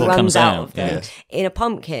evil runs comes out out, of them. yes. In a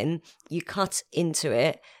pumpkin, you cut into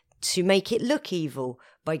it to make it look evil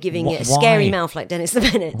by giving it a scary Why? mouth like Dennis the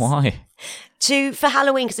Menace. Why? For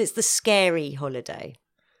Halloween, because it's the scary holiday.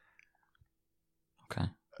 Okay.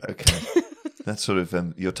 Okay. That's sort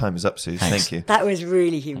of your time is up, Sooz. Thanks. Thank you. That was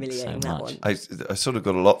really humiliating, so that much. one. I sort of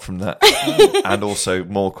got a lot from that, and also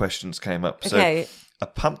more questions came up. So, Okay. a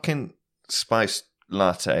pumpkin spice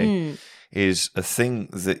latte is a thing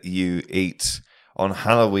that you eat on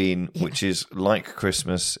Halloween, which is like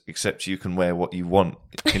Christmas, except you can wear what you want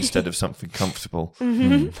instead of something comfortable.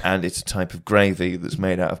 And it's a type of gravy that's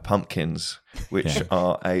made out of pumpkins, which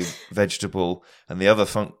are a vegetable. And the other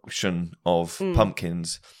function of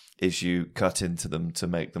pumpkins is you cut into them to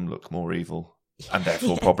make them look more evil and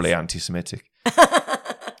therefore probably anti-Semitic.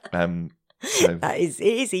 So It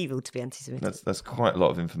is evil to be anti-Semitic. that's quite a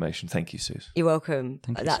lot of information. Thank you, Sooz. You're welcome.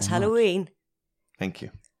 Thank you That's so much. Halloween. Thank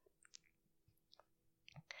you.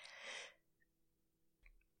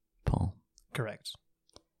 Paul, Correct.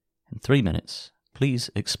 in 3 minutes, please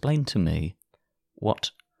explain to me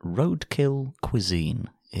what roadkill cuisine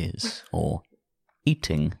is, or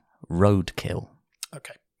eating roadkill.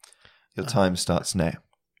 Okay. Your time starts now.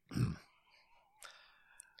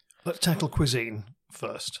 Let's tackle cuisine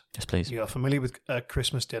first. Yes, please. You are familiar with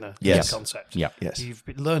Christmas dinner Yes. concept. Yeah. Yes. You've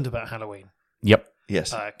learned about Halloween, Yep.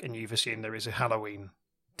 Yes. and you've assumed there is a Halloween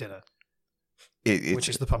dinner, It's- which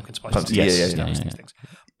is the pumpkin spice. Pumpkin- latte. yeah, Those yeah. things.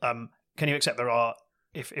 Can you accept there are?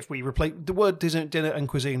 If we replace the word dinner and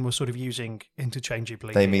cuisine, we're sort of using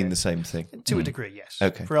interchangeably. they here. mean the same thing. To a degree, yes.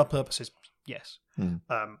 Okay. For our purposes, yes. Mm.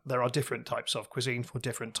 There are different types of cuisine for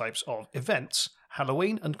different types of events.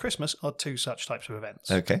 Halloween and Christmas are two such types of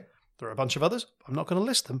events. Okay. There are a bunch of others. I'm not going to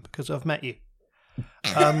list them because I've met you.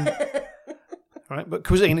 Right, but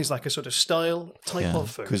cuisine is like a sort of style type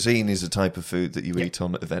of food. Cuisine is a type of food that you eat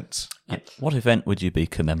on events. What event would you be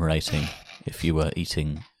commemorating if you were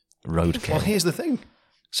eating roadkill? Well, here's the thing.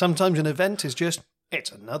 Sometimes an event is just,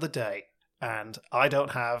 it's another day, and I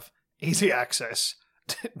don't have easy access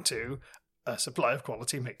to a supply of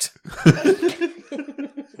quality meat.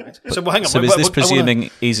 Right. So, well, hang on. So is I this wanna- presuming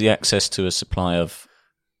easy access to a supply of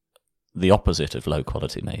the opposite of low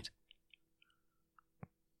quality meat?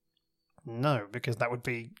 No, because that would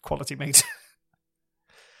be quality meat.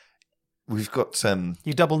 We've got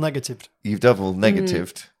You double negatived. you've double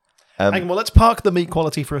negatived. Hang on, well, let's park the meat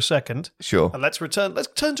quality for a second. Sure. And let's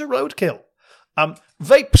turn to roadkill.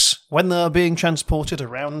 Vapes, when they're being transported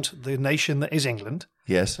around the nation that is England,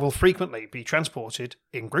 Yes. will frequently be transported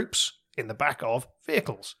in groups in the back of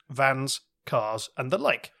vehicles, vans, cars, and the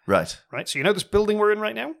like. Right. Right? So you know this building we're in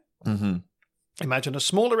right now? Mm-hmm. Imagine a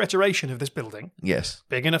smaller iteration of this building, Yes.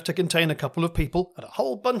 big enough to contain a couple of people and a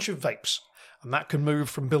whole bunch of vapes. And that can move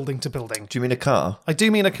from building to building. Do you mean a car? I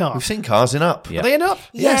do mean a car. We've seen cars in Up. Yeah. Are they in Up?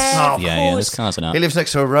 Yes. Yeah, Oh, of Yeah, there's course. cars in He it. lives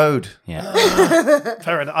next to a road. Yeah.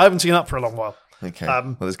 Fair enough. I haven't seen Up for a long while. Okay.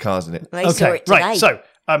 Well, there's cars in it. I saw it today. Right. So,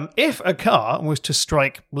 if a car was to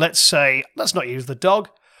strike, let's say, let's not use the dog,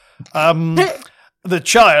 the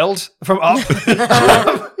child from Up,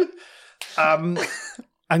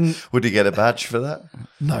 and Would he get a badge for that?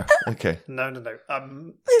 no, Okay. no.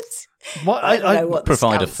 What I don't know what the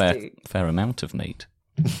Provide a scouts do. fair amount of meat.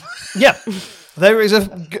 Yeah, there is a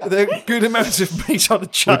good amount of meat on a Would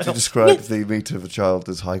you child. describe the meat of a child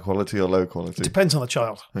as high quality or low quality? Depends on the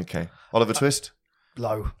child. Okay. Oliver Twist?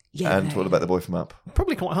 Low, Yeah. And what about the boy from Up?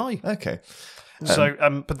 probably quite high. Okay.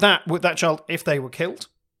 So, but that child, if they were killed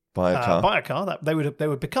By a car. by a car, that they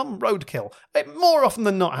would become roadkill. It more often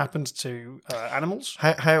than not happens to animals.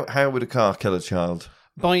 How would a car kill a child?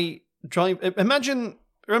 By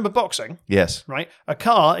remember boxing, Yes. right? A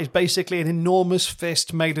car is basically an enormous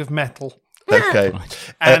fist made of metal Okay.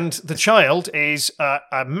 And the child is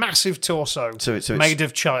a massive torso made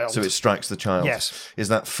of child. So it strikes the child. Yes. Is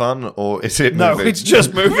that fun or is it moving? No, it's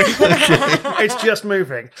just moving. It's just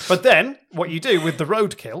moving. But then what you do with the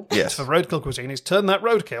roadkill, for roadkill cuisine, is turn that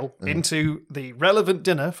roadkill into the relevant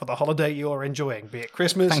dinner for the holiday you're enjoying, be it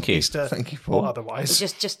Christmas, Easter, or otherwise.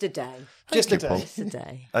 Just a day. Just a day. Just a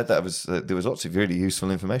day. That was there was lots of really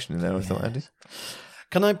useful information in there, I thought, Andy.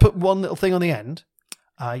 Can I put one little thing on the end?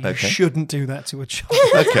 You shouldn't do that to a child.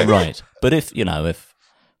 Okay. Right. But if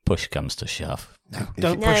push comes to shove.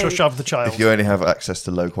 Don't push or shove the child. If you only have access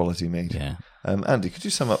to low quality meat. Yeah. Andy, could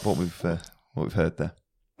you sum up what we've heard there?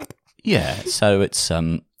 Yeah. So it's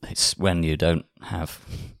when you don't have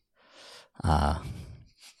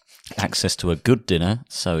access to a good dinner,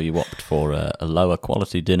 so you opt for a lower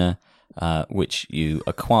quality dinner, which you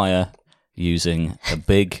acquire using a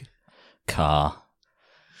big car.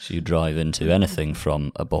 So you drive into anything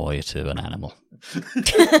from a boy to an animal.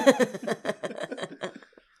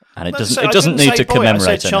 And it doesn't need to commemorate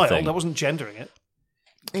I said child, anything. I wasn't gendering it.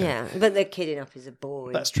 Yeah, but they're kidding up as a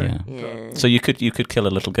boy. That's true. Yeah. So you could kill a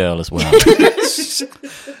little girl as well.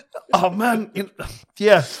 Oh man,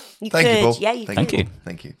 yeah. Thank you, Paul. Yeah, Thank you.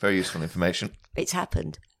 Thank you. Very useful information. It's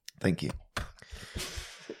happened. Thank you.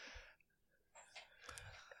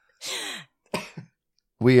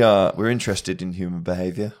 We're interested in human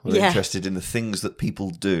behaviour. We're interested in the things that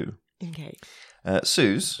people do. Okay.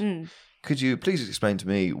 Sooz, could you please explain to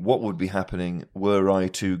me what would be happening were I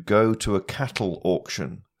to go to a cattle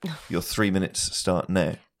auction? Your 3 minutes start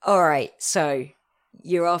now. All right, so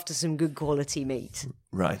you're after some good quality meat.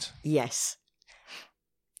 Right. Yes.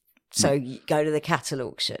 So you go to the cattle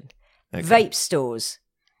auction. Okay. Vape stores.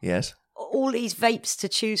 Yes. All these vapes to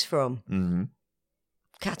choose from. Mm-hmm.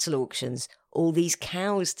 Cattle auctions. All these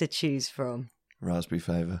cows to choose from. Raspberry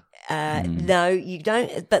flavour. No, you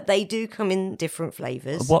don't. But they do come in different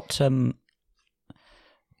flavours. What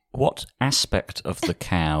aspect of the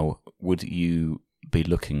cow would you be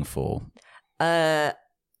looking for?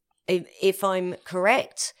 If I'm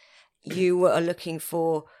correct, you are looking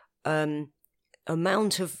for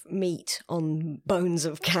amount of meat on bones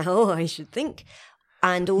of cow, I should think,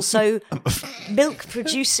 and also milk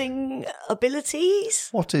producing abilities.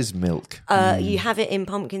 What is milk? You have it in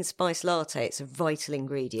pumpkin spice latte. It's a vital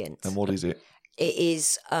ingredient. And what is it? It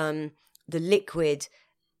is the liquid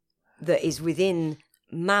that is within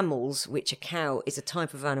mammals, which a cow is a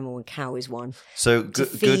type of animal and cow is one. So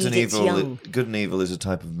good and evil is a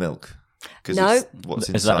type of milk. No, it's what's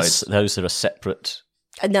inside. Those are a separate.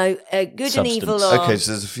 No, good substance. and evil are... Okay,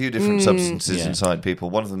 so there's a few different substances inside people.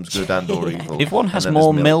 One of them's good and or evil. If one has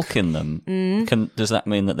more milk in them, does that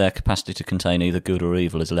mean that their capacity to contain either good or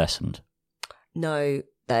evil is lessened? No,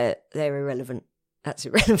 they're irrelevant. That's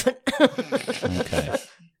irrelevant. Okay.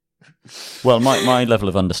 Well, my level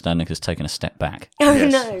of understanding has taken a step back. Oh,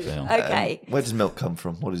 Yes. no. Okay. Where does milk come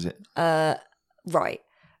from? What is it? Right.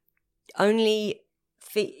 Only,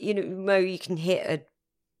 Mo, you can hit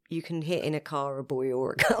in a car a boy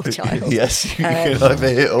or a girl child. Yes, you can either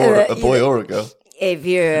hit a boy or a girl. If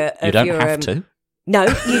you're... You don't have to. No,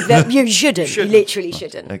 you shouldn't. You literally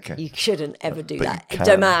shouldn't. Okay. You shouldn't ever do But that. you can.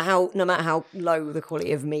 No matter how low the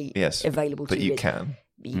quality of meat available to but you. you is. can.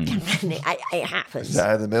 You can. It happens. Is that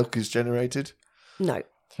how the milk is generated? No.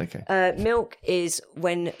 Okay. Milk is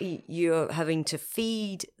when you're having to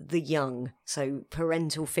feed the young, so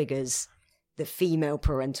parental figures, the female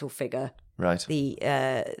parental figure, Right.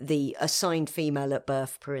 the assigned female at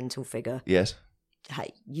birth parental figure, Yes.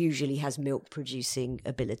 usually has milk producing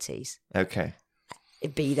abilities. Okay.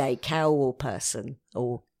 Be they cow or person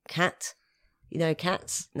or cat. You know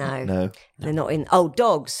cats? No. They're not in. Oh,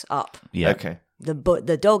 dogs up. Yeah. Okay.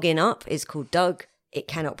 The dog in up is called Doug. It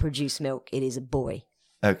cannot produce milk. It is a boy.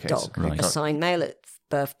 Okay. Dog. So you can't- Assigned male at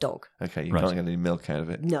birth dog. Okay, you Right. can't get any milk out of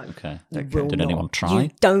it. No. Okay. You will Did not. anyone try? You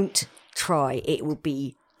don't try. It will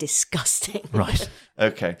be disgusting. Right.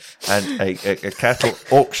 Okay. And a cattle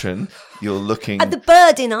auction, you're looking... And the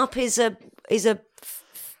bird in up is a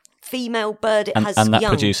female bird. It has and that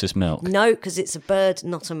young. produces milk. No, because it's a bird,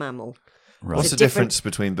 not a mammal. Right. What's It's the a different- difference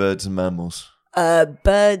between birds and mammals?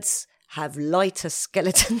 Birds have lighter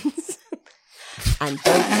skeletons and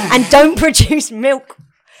don't produce milk.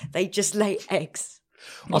 They just lay eggs.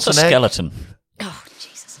 What's What's a an egg? skeleton? Oh,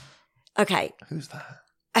 Jesus. Okay. Who's that?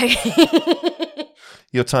 Okay.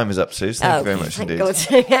 Your time is up, Sooz. Thank you very much thank indeed God.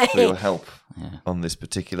 for your help on this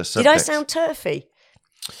particular Did subject. I sound turfy?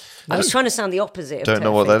 I was trying to sound the opposite of Don't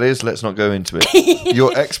know what turfy. that is. Let's not go into it.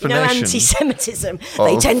 Your explanation... anti-Semitism.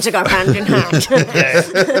 They tend to go hand in hand.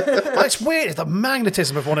 Well, it's weird. The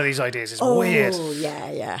magnetism of one of these ideas is weird. Oh,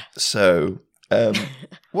 yeah. So,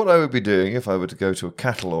 What I would be doing if I were to go to a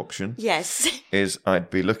cattle auction Yes. is I'd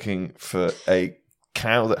be looking for a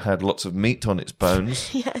cow that had lots of meat on its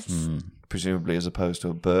bones, Yes. presumably as opposed to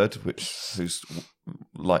a bird whose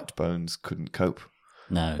light bones couldn't cope.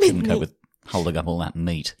 No, couldn't cope with holding up all that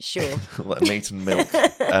meat. Sure. All that meat and milk.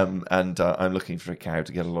 And I'm looking for a cow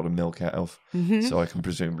to get a lot of milk out of, so I can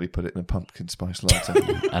presumably put it in a pumpkin spice latte.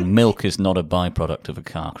 And milk is not a byproduct of a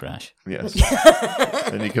car crash. Yes.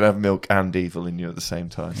 And you can have milk and evil in you at the same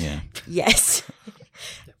time. Yeah. Yes.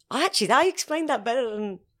 Actually, I explained that better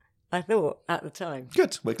than I thought at the time.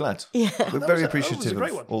 Good. We're glad. Yeah. We're very That was a appreciative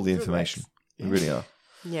great of one. all the Good information. We really are.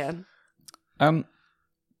 Yeah.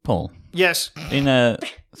 Paul, Yes. in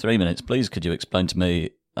 3 minutes, please could you explain to me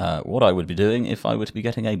what I would be doing if I were to be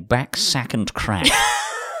getting a back sack and crack?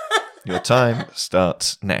 Your time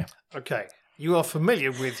starts now. Okay. You are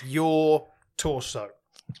familiar with your torso.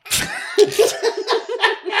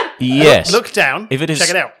 Yes. Look down. If it is, check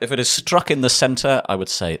it out. If it is struck in the centre, I would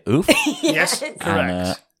say oof. Yes, correct.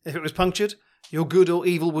 And, if it was punctured, your good or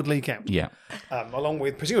evil would leak out. Yeah. Along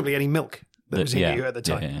with presumably any milk that was in you at the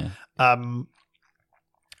time. Yeah.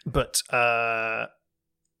 But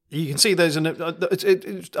you can see there's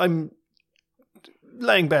I'm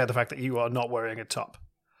laying bare the fact that you are not wearing a top.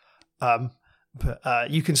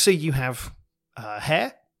 But you can see you have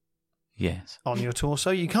hair Yes. on your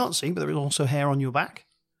torso. You can't see, but there is also hair on your back.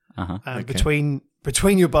 Okay.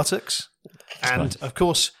 Between your buttocks and, of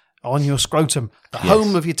course, on your scrotum, the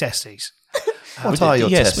home of your testes. What are your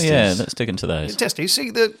testes? Yeah, let's dig into those. Your testes. See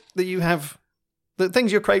that you have the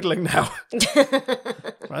things you're cradling now.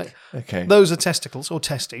 Right? Okay. Those are testicles or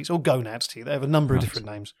testes or gonads to you. They have a number of different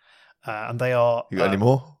names. And they are... You got any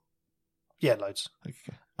more? Yeah, loads.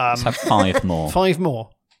 Okay. Let's have 5 more. 5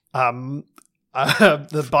 more.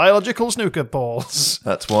 The biological snooker balls.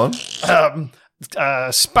 That's 1.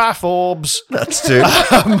 Spaff orbs. That's 2.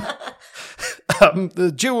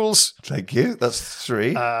 The jewels. Thank you. That's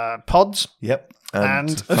 3. Pods. Yep. And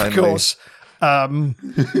of finally, course, the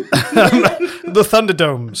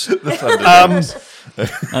Thunderdomes.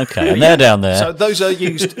 Okay, and they're down there. So those are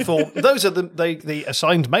used for the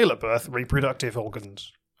assigned male at birth reproductive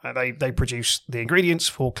organs. They produce the ingredients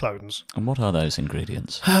for clones. And what are those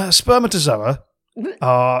ingredients? Spermatozoa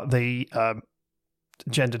are the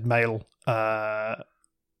gendered male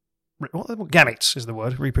gametes is the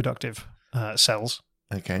word, reproductive cells.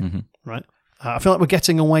 Okay. Mm-hmm. Right. I feel like we're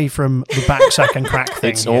getting away from the back sack and crack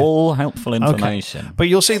thing. It's here. all helpful information. Okay. But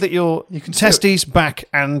you'll see that your testes, back,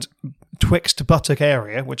 and twixt buttock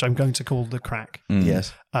area, which I'm going to call the crack,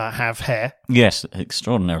 Yes. have hair. Yes,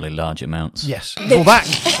 extraordinarily large amounts. Yes. Well,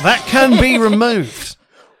 that can be removed.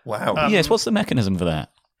 Wow. Yes, what's the mechanism for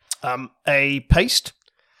that? A paste.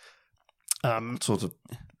 Sort of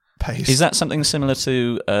paste. Is that something similar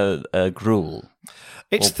to a gruel?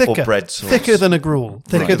 It's Or thicker. bread sauce. Thicker than a gruel.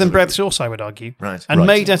 Thicker Right. than bread sauce, I would argue. Right. And Right.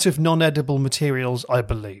 made out of non-edible materials, I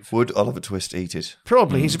believe. Would Oliver Twist eat it?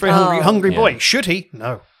 Probably. He's a very hungry boy. Should he?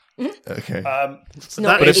 No. Okay.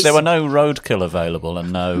 But if there were no roadkill available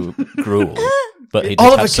and no gruel, but he did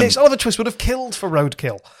Oliver have some... Oliver Twist would have killed for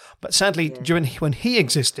roadkill. But sadly, when he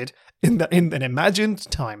existed, in an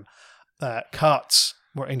imagined time, carts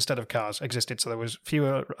were instead of cars existed, so there was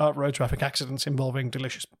fewer road traffic accidents involving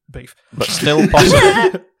delicious beef. But still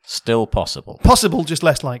possible. Still possible. Possible, just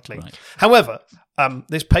less likely. Right. However,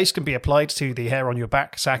 this paste can be applied to the hair on your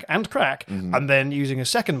back, sack, and crack, and then using a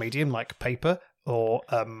second medium like paper or,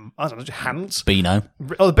 I don't know, hands. Beano.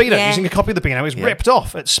 Oh, the Beano, Yeah. using a copy of the Beano, is ripped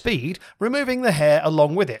off at speed, removing the hair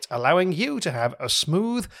along with it, allowing you to have a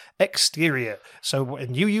smooth exterior. So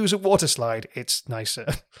when you use a water slide, it's nicer.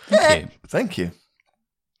 Thank you. Thank you.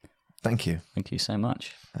 Thank you. Thank you so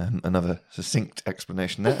much. Another succinct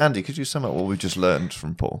explanation there. Andy, could you sum up what we just learned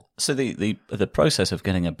from Paul? So the process of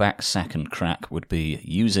getting a back sack and crack would be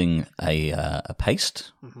using a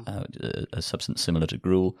paste, a substance similar to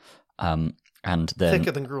gruel, and then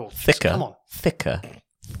Thicker than gruel. thicker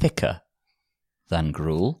than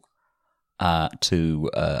gruel, to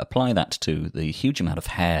apply that to the huge amount of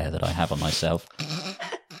hair that I have on myself.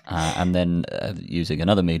 And then using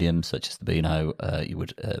another medium, such as the Beano, you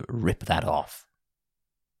would rip that off.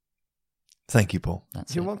 Thank you, Paul.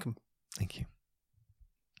 That's You're it. welcome. Thank you.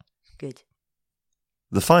 Good.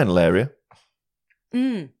 The final area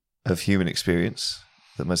Mm. of human experience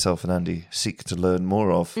that myself and Andy seek to learn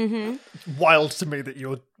more of. Wild to me that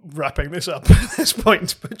you're wrapping this up at this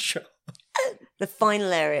point, but sure. The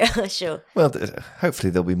final area, sure. Well, hopefully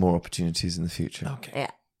there'll be more opportunities in the future. Okay.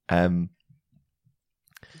 Yeah.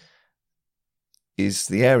 Is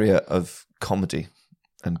the area of comedy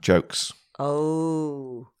and jokes.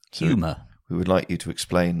 Oh. Humour. We would like you to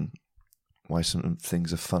explain why some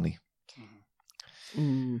things are funny.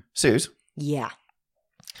 Sooz, Yeah.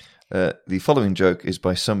 the following joke is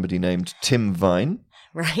by somebody named Tim Vine,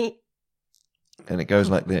 Right? and it goes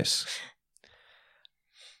like this.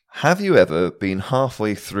 Have you ever been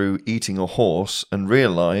halfway through eating a horse and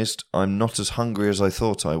realised I'm not as hungry as I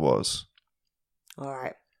thought I was? All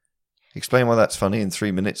right. Explain why that's funny in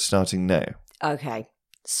 3 minutes starting now. Okay.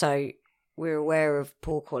 So we're aware of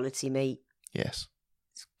poor quality meat. Yes.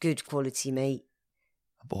 It's good quality meat.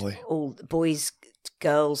 A boy. All boys,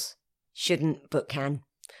 girls shouldn't but can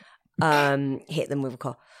hit them with a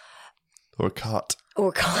car. Or a cart. Or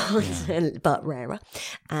a car, but rarer.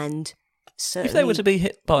 And certainly... If they were to be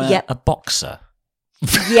hit by a boxer.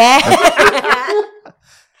 Yeah.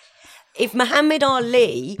 If Muhammad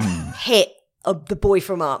Ali hit the boy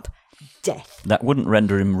from up, death. That wouldn't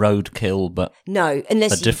render him roadkill, but No,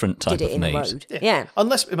 unless a different he type did it of in meat. the road. Yeah.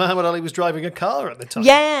 Unless Muhammad Ali was driving a car at the time.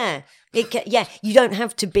 Yeah. You don't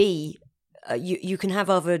have to be... you can have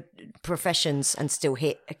other professions and still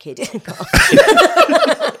hit a kid in a car.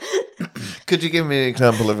 Could you give me an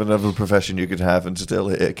example of another profession you could have and still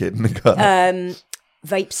hit a kid in the car?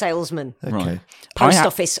 Vape salesman. Okay. Right. Post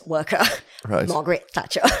office worker. Right. Margaret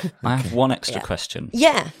Thatcher. I have one extra question.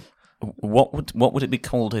 Yeah. What would it be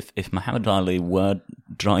called if Muhammad Ali were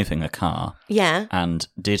driving a car Yeah. and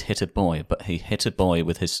did hit a boy, but he hit a boy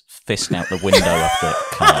with his fist out the window of the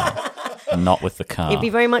car, and not with the car? It'd be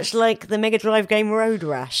very much like the Mega Drive game Road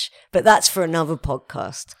Rash, but that's for another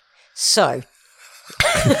podcast. So,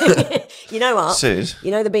 you know what? Sooz. You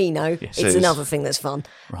know the Beano? Yes. It's Sooz. another thing that's fun.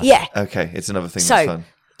 Yeah. Okay, it's another thing So, that's fun.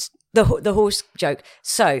 The horse joke.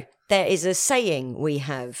 So, there is a saying we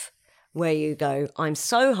have where you go, I'm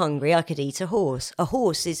so hungry I could eat a horse. A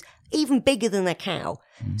horse is even bigger than a cow.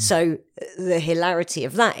 So the hilarity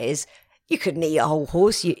of that is you couldn't eat a whole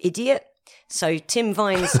horse, you idiot. So Tim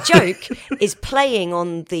Vine's joke is playing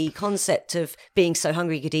on the concept of being so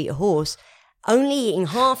hungry you could eat a horse, only eating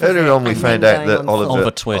half of it. Earlier on, we and found then out going that on full.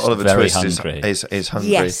 Oliver Twist, very hungry. is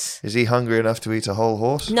hungry. Yes. Is he hungry enough to eat a whole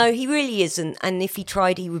horse? No, he really isn't. And if he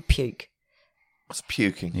tried, he would puke. What's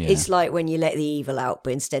puking? Yeah. It's like when you let the evil out,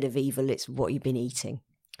 but instead of evil, it's what you've been eating.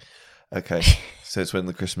 Okay, so it's when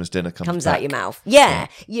the Christmas dinner comes out back. your mouth. Yeah.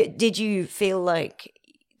 Did you feel like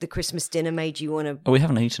the Christmas dinner made you want to? Oh, we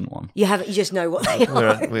haven't eaten one. You haven't. You just know what they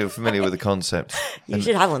are. We're familiar with the concept. You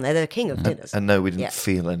should have one. They're the king of dinners. And no, we didn't Yeah.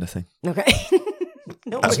 feel anything. Okay.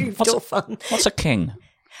 Not moved or fun. What's a king?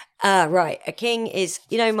 Right. A king is,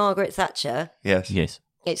 you know, Margaret Thatcher. Yes. Yes.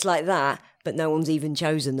 It's like that, but no one's even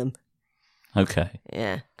chosen them. Okay.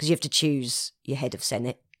 Yeah, because you have to choose your head of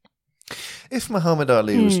Senate. If Muhammad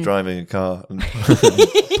Ali was driving a car and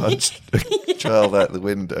punched a child out the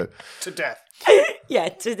window, To death. Yeah.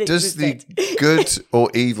 does the good or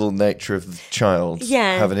evil nature of the child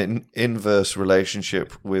Yeah. have an inverse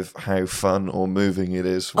relationship with how fun or moving it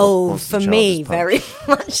is? once the for child me, is punched? very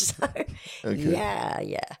much so. Okay.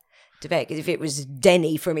 Yeah. Debate, because if it was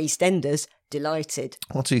Denny from EastEnders, delighted.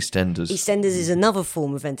 What's EastEnders? EastEnders is another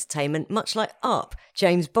form of entertainment, much like Up,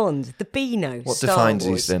 James Bond, The Beano, What Star defines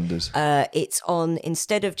Wars. EastEnders? It's on,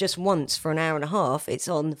 instead of just once for an hour and a half, it's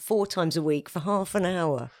on 4 times a week for half an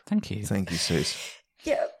hour. Thank you. Thank you, Sooz.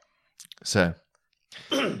 Yeah. So,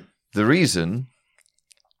 the reason,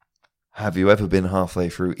 have you ever been halfway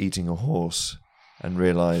through eating a horse and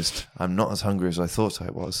realised I'm not as hungry as I thought I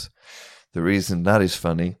was? The reason that is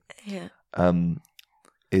funny Yeah.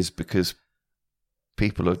 is because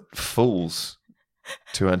people are fools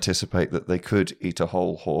to anticipate that they could eat a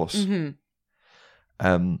whole horse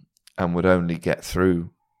and would only get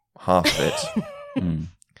through half of it.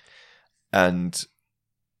 And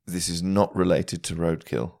this is not related to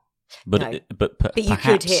roadkill. But No. but But you perhaps,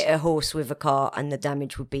 could hit a horse with a car and the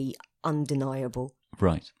damage would be undeniable.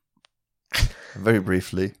 right. Very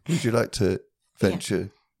briefly, would you like to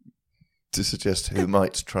venture to suggest who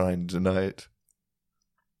might try and deny it?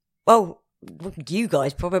 Well, you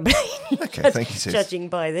guys probably. Okay, thank you, Sis. Judging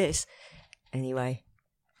by this. Anyway.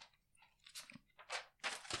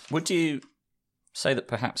 Would you say that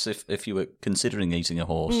perhaps if you were considering eating a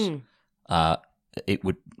horse, it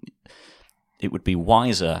would be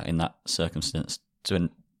wiser in that circumstance to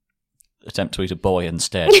attempt to eat a boy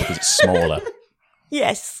instead because it's smaller?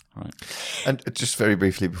 Yes. Right. And just very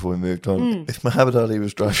briefly before we moved on, if Muhammad Ali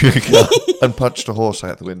was driving a car and punched a horse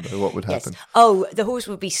out the window, what would happen? Yes. Oh, the horse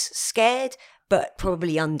would be scared, but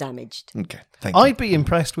probably undamaged. Okay, thank you. I'd be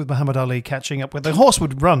impressed with Muhammad Ali catching up with the horse.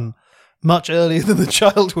 Would run much earlier than the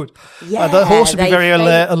child would. Yeah, the horse would be they- very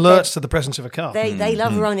they- alert they- to the presence of a car. They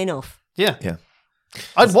love running off. Yeah. Yeah.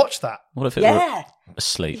 I'd watch that. What if it Yeah. were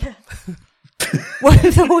asleep? What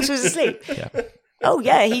if the horse was asleep? Yeah. Oh,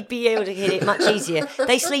 yeah, he'd be able to hit it much easier.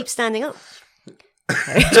 They sleep standing up.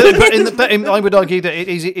 I would argue that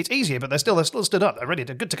it's easier, but they're still stood up. They're ready.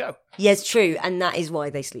 They're good to go. Yes, true, and that is why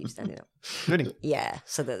they sleep standing up. Really? Yeah,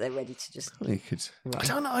 so that they're ready to just... You could. I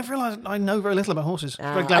don't know. I've realised I know very little about horses.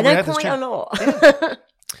 Very I glad we know had this quite chat. a lot.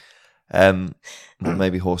 Well,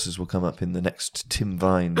 maybe horses will come up in the next Tim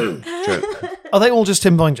Vine joke. Are they all just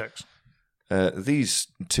Tim Vine jokes? These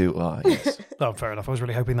two are, yes. Oh, fair enough. I was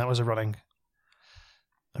really hoping that was a running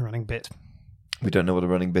bit. We don't know what a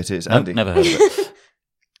running bit is. Nope, Andy? never heard of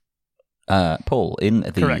it. Paul, in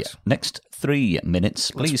the Correct. next 3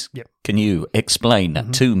 minutes, please, yep. Can you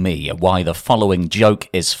explain to me why the following joke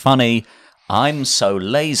is funny? I'm so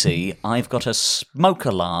lazy, I've got a smoke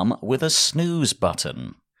alarm with a snooze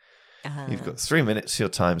button. You've got 3 minutes. Your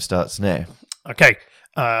time starts now. Okay.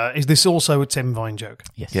 Is this also a Tim Vine joke?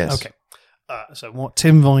 Yes. Yes. Okay. So what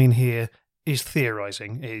Tim Vine here is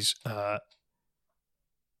theorising is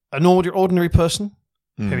an ordinary person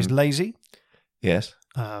who is lazy. Yes.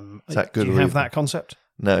 Is that good Do you or have evil? that concept?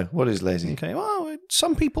 No. What is lazy? Okay. Well,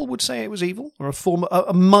 some people would say it was evil, or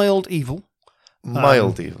a mild evil.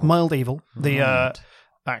 Mild evil. Mild evil. The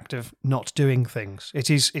act of not doing things. It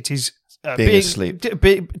is Being asleep.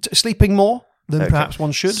 Sleeping more than perhaps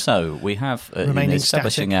one should. So we have, in Remaining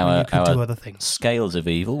establishing static when our, you could do our other things. scales of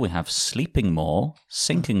evil, we have sleeping more,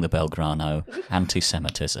 sinking the Belgrano,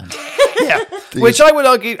 anti-Semitism. Yeah. Which I would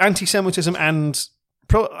argue anti-Semitism and...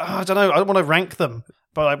 I don't know, I don't want to rank them,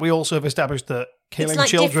 but we also have established that killing It's like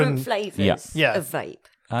children... different flavours Yeah. of vape.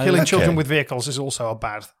 Killing Okay. children with vehicles is also a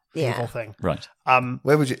bad, Yeah. evil thing. Right.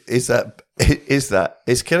 Where would you? Is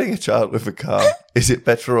killing a child with a car? Is it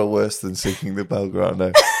better or worse than sinking the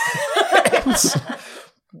Belgrano?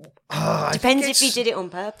 Depends if you did it on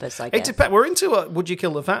purpose, I guess. We're into a would you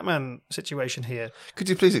kill the fat man situation here. Could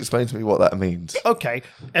you please explain to me what that means? Okay.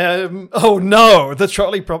 Oh no, the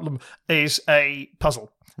trolley problem is a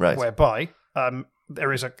puzzle, Right. Whereby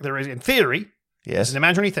there is in theory, it's Yes. an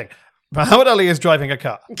imaginary thing. Muhammad Ali is driving a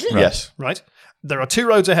car, Yes. right? There are 2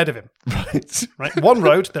 roads ahead of him. Right. Right. One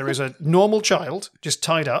road there is a normal child just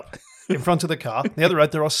tied up in front of the car. The other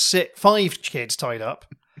road there are 5 kids tied up.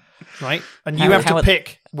 Right, and you have to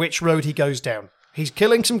pick which road he goes down. He's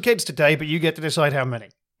killing some kids today, but you get to decide how many.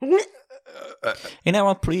 In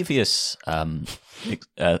our previous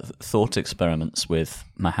thought experiments with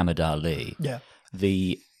Muhammad Ali, Yeah.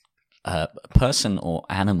 the person or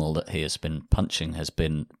animal that he has been punching has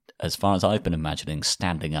been, as far as I've been imagining,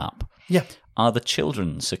 standing up. Yeah. Are the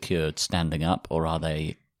children secured standing up, or are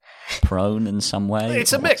they prone in some way?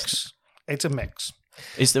 It's a mix. It's a mix.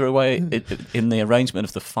 Is there a way, in the arrangement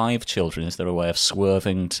of the 5 children, is there a way of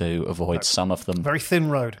swerving to avoid some of them? Very thin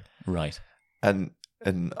road. Right. And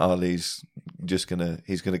Ali's he's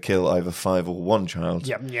gonna kill either 5 or 1 child.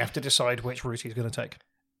 Yeah, and you have to decide which route he's going to take.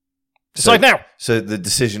 Decide now. So the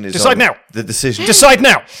decision is Decide now. The decision. Decide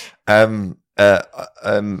now. How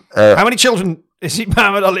How many children is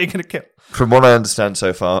Muhammad Ali going to kill? From what I understand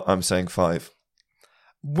so far, I'm saying 5.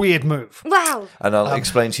 Weird move. Wow. And I'll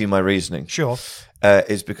explain to you my reasoning. Sure.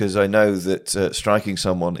 Is because I know that striking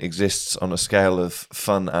someone exists on a scale of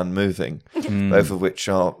fun and moving, both of which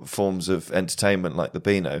are forms of entertainment like the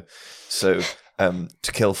Beano. So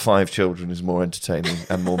to kill 5 children is more entertaining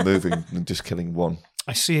and more moving than just killing 1.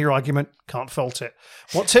 I see your argument. Can't fault it.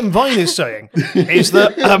 What Tim Vine is saying is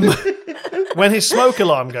that when his smoke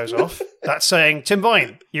alarm goes off, that's saying, Tim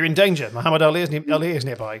Vine, you're in danger. Muhammad Ali is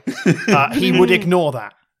nearby. He would ignore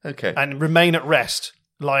that. Okay. And remain at rest,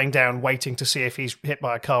 lying down, waiting to see if he's hit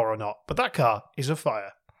by a car or not. But that car is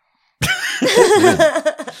afire.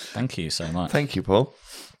 Thank you so much. Thank you, Paul.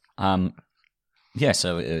 Yeah,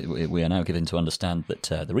 so we are now given to understand that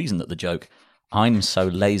the reason that the joke, I'm so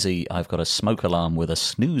lazy I've got a smoke alarm with a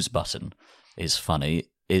snooze button, is funny,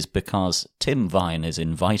 is because Tim Vine is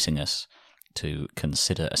inviting us to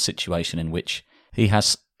consider a situation in which he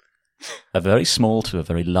has a very small to a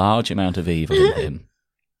very large amount of evil in him,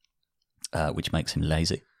 which makes him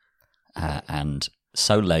lazy, and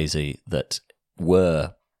so lazy that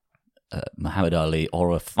were Muhammad Ali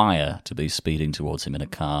or a fire to be speeding towards him in a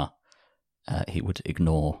car, he would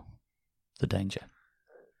ignore the danger.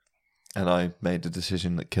 And I made a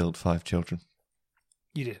decision that killed 5 children.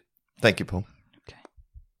 You did. Thank you, Paul. Okay.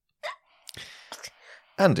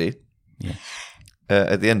 Andy, Yeah.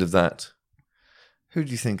 at the end of that, who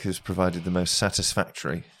do you think has provided the most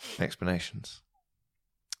satisfactory explanations?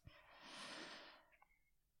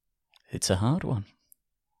 It's a hard one.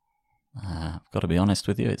 I've got to be honest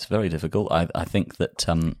with you, it's very difficult. I think that...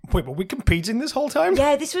 Wait, were we competing this whole time?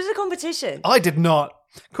 Yeah, this was a competition. I did not.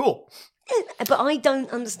 Cool. But I don't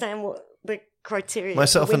understand what the criteria.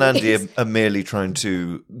 Myself for and winning Andy is? are merely trying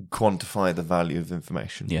to quantify the value of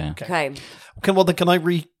information. Yeah. Okay. Can I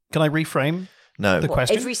reframe No. the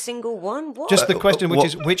question? Every single one? What? Just the question, which what-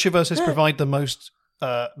 is which of us has provided the most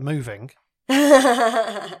moving?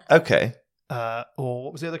 Okay. Or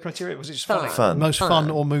what was the other criteria? Was it just Fun. funny? Fun. Most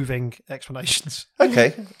fun or moving explanations.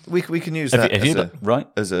 Okay. We can use that Have you got, right?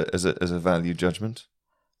 as a value judgment.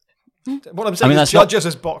 What I'm saying is that's judge us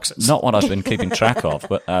as boxers. Not what I've been keeping track of,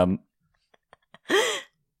 but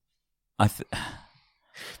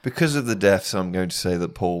Because of the deaths, I'm going to say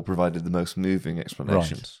that Paul provided the most moving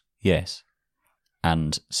explanations. yes,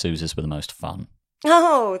 and Sooz's were the most fun.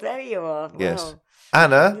 Oh, there you are. Wow. Yes.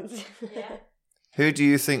 Anna, who do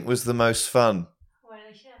you think was the most fun? Well,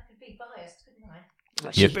 I could be biased, couldn't I?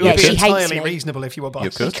 It would Yeah, be she hates entirely me. reasonable if you were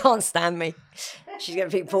biased. You She could. can't stand me. She's going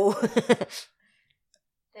to pick Paul.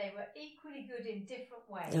 They were equally good in different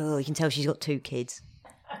ways. Oh, you can tell she's got 2 kids.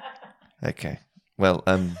 Okay. Well,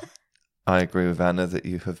 I agree with Anna that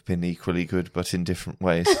you have been equally good, but in different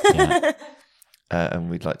ways. Yeah. And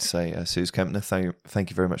we'd like to say, Sooz Kempner, thank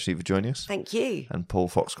you very much indeed for joining us. Thank you. And Paul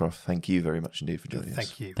Foxcroft, thank you very much indeed for joining us.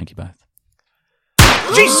 Thank you. Thank you both.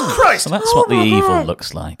 Jesus Christ! So that's what the my evil God.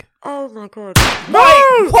 looks like. Oh my God.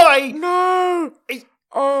 Why? No!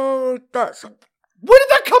 Oh, that's... Where did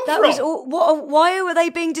that come That from? was all... Why were they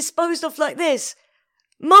being disposed of like this?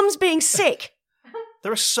 Mum's being sick.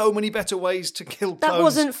 There are so many better ways to kill That clones.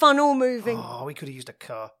 wasn't fun or moving. Oh, we could have used a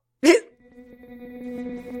car.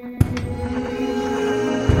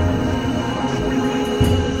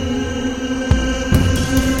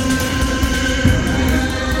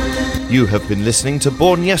 You have been listening to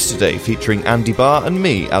Born Yesterday, featuring Andy Barr and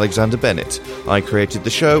me, Alexander Bennett. I created the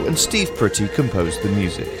show and Steve Pretty composed the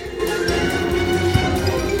music.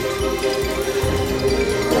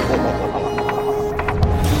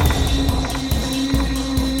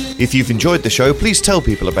 If you've enjoyed the show, please tell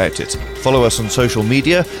people about it. Follow us on social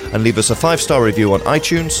media and leave us a 5-star review on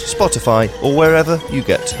iTunes, Spotify, or wherever you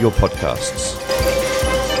get your podcasts.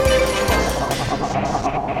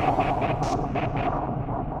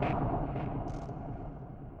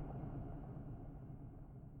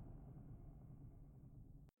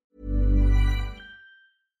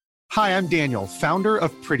 Hi, I'm Daniel, founder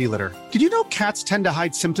of Pretty Litter. Did you know cats tend to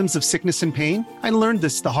hide symptoms of sickness and pain? I learned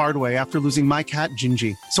this the hard way after losing my cat,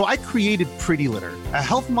 Gingy. So I created Pretty Litter, a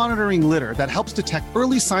health monitoring litter that helps detect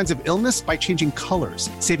early signs of illness by changing colors,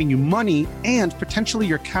 saving you money and potentially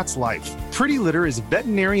your cat's life. Pretty Litter is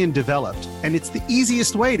veterinarian developed, and it's the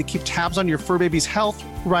easiest way to keep tabs on your fur baby's health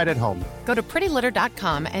right at home. Go to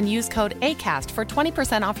prettylitter.com and use code ACAST for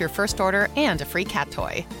 20% off your first order and a free cat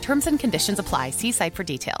toy. Terms and conditions apply. See site for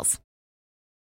details.